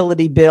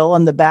utility bill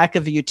on the back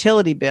of a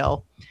utility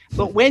bill.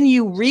 But when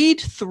you read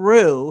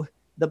through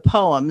the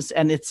poems,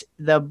 and it's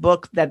the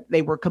book that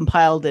they were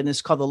compiled in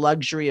is called The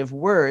Luxury of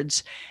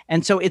Words.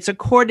 And so it's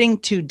according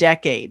to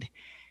decade.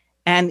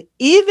 And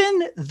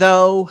even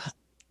though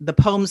the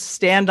poems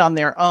stand on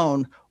their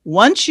own,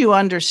 once you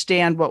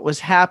understand what was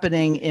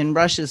happening in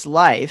Rush's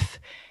life,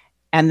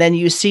 and then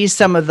you see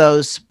some of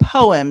those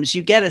poems,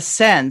 you get a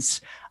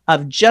sense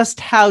of just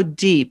how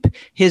deep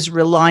his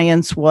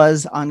reliance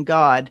was on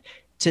God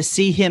to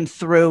see him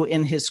through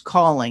in his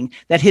calling,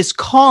 that his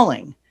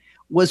calling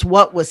was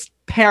what was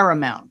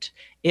paramount.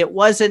 It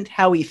wasn't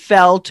how he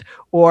felt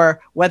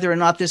or whether or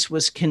not this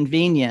was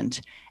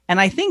convenient.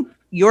 And I think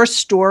your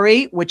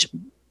story, which,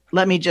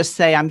 let me just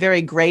say, I'm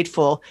very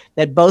grateful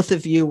that both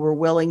of you were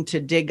willing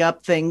to dig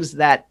up things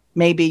that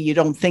maybe you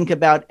don't think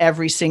about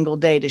every single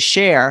day to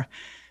share,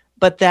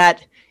 but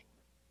that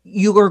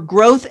your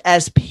growth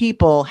as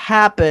people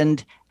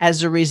happened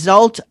as a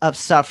result of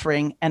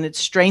suffering, and it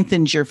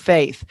strengthened your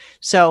faith.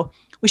 So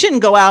we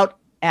shouldn't go out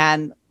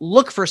and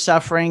look for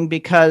suffering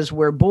because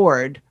we're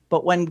bored,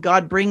 but when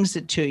God brings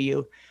it to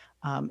you,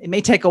 it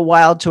may take a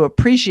while to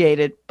appreciate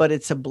it, but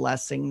it's a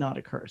blessing, not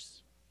a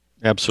curse.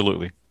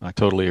 Absolutely. I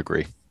totally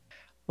agree.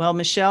 Well,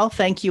 Michelle,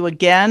 thank you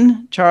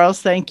again.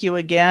 Charles, thank you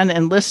again.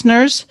 And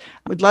listeners,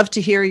 we'd love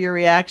to hear your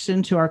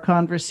reaction to our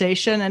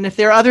conversation. And if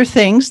there are other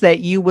things that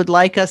you would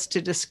like us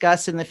to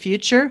discuss in the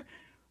future,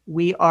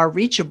 we are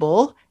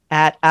reachable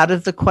at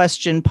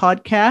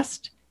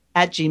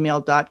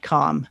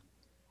outofthequestionpodcast@gmail.com.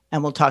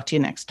 And we'll talk to you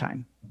next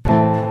time.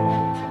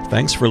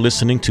 Thanks for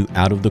listening to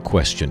Out of the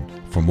Question.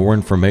 For more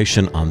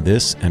information on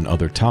this and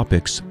other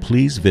topics,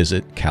 please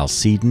visit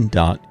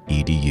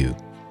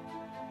chalcedon.edu.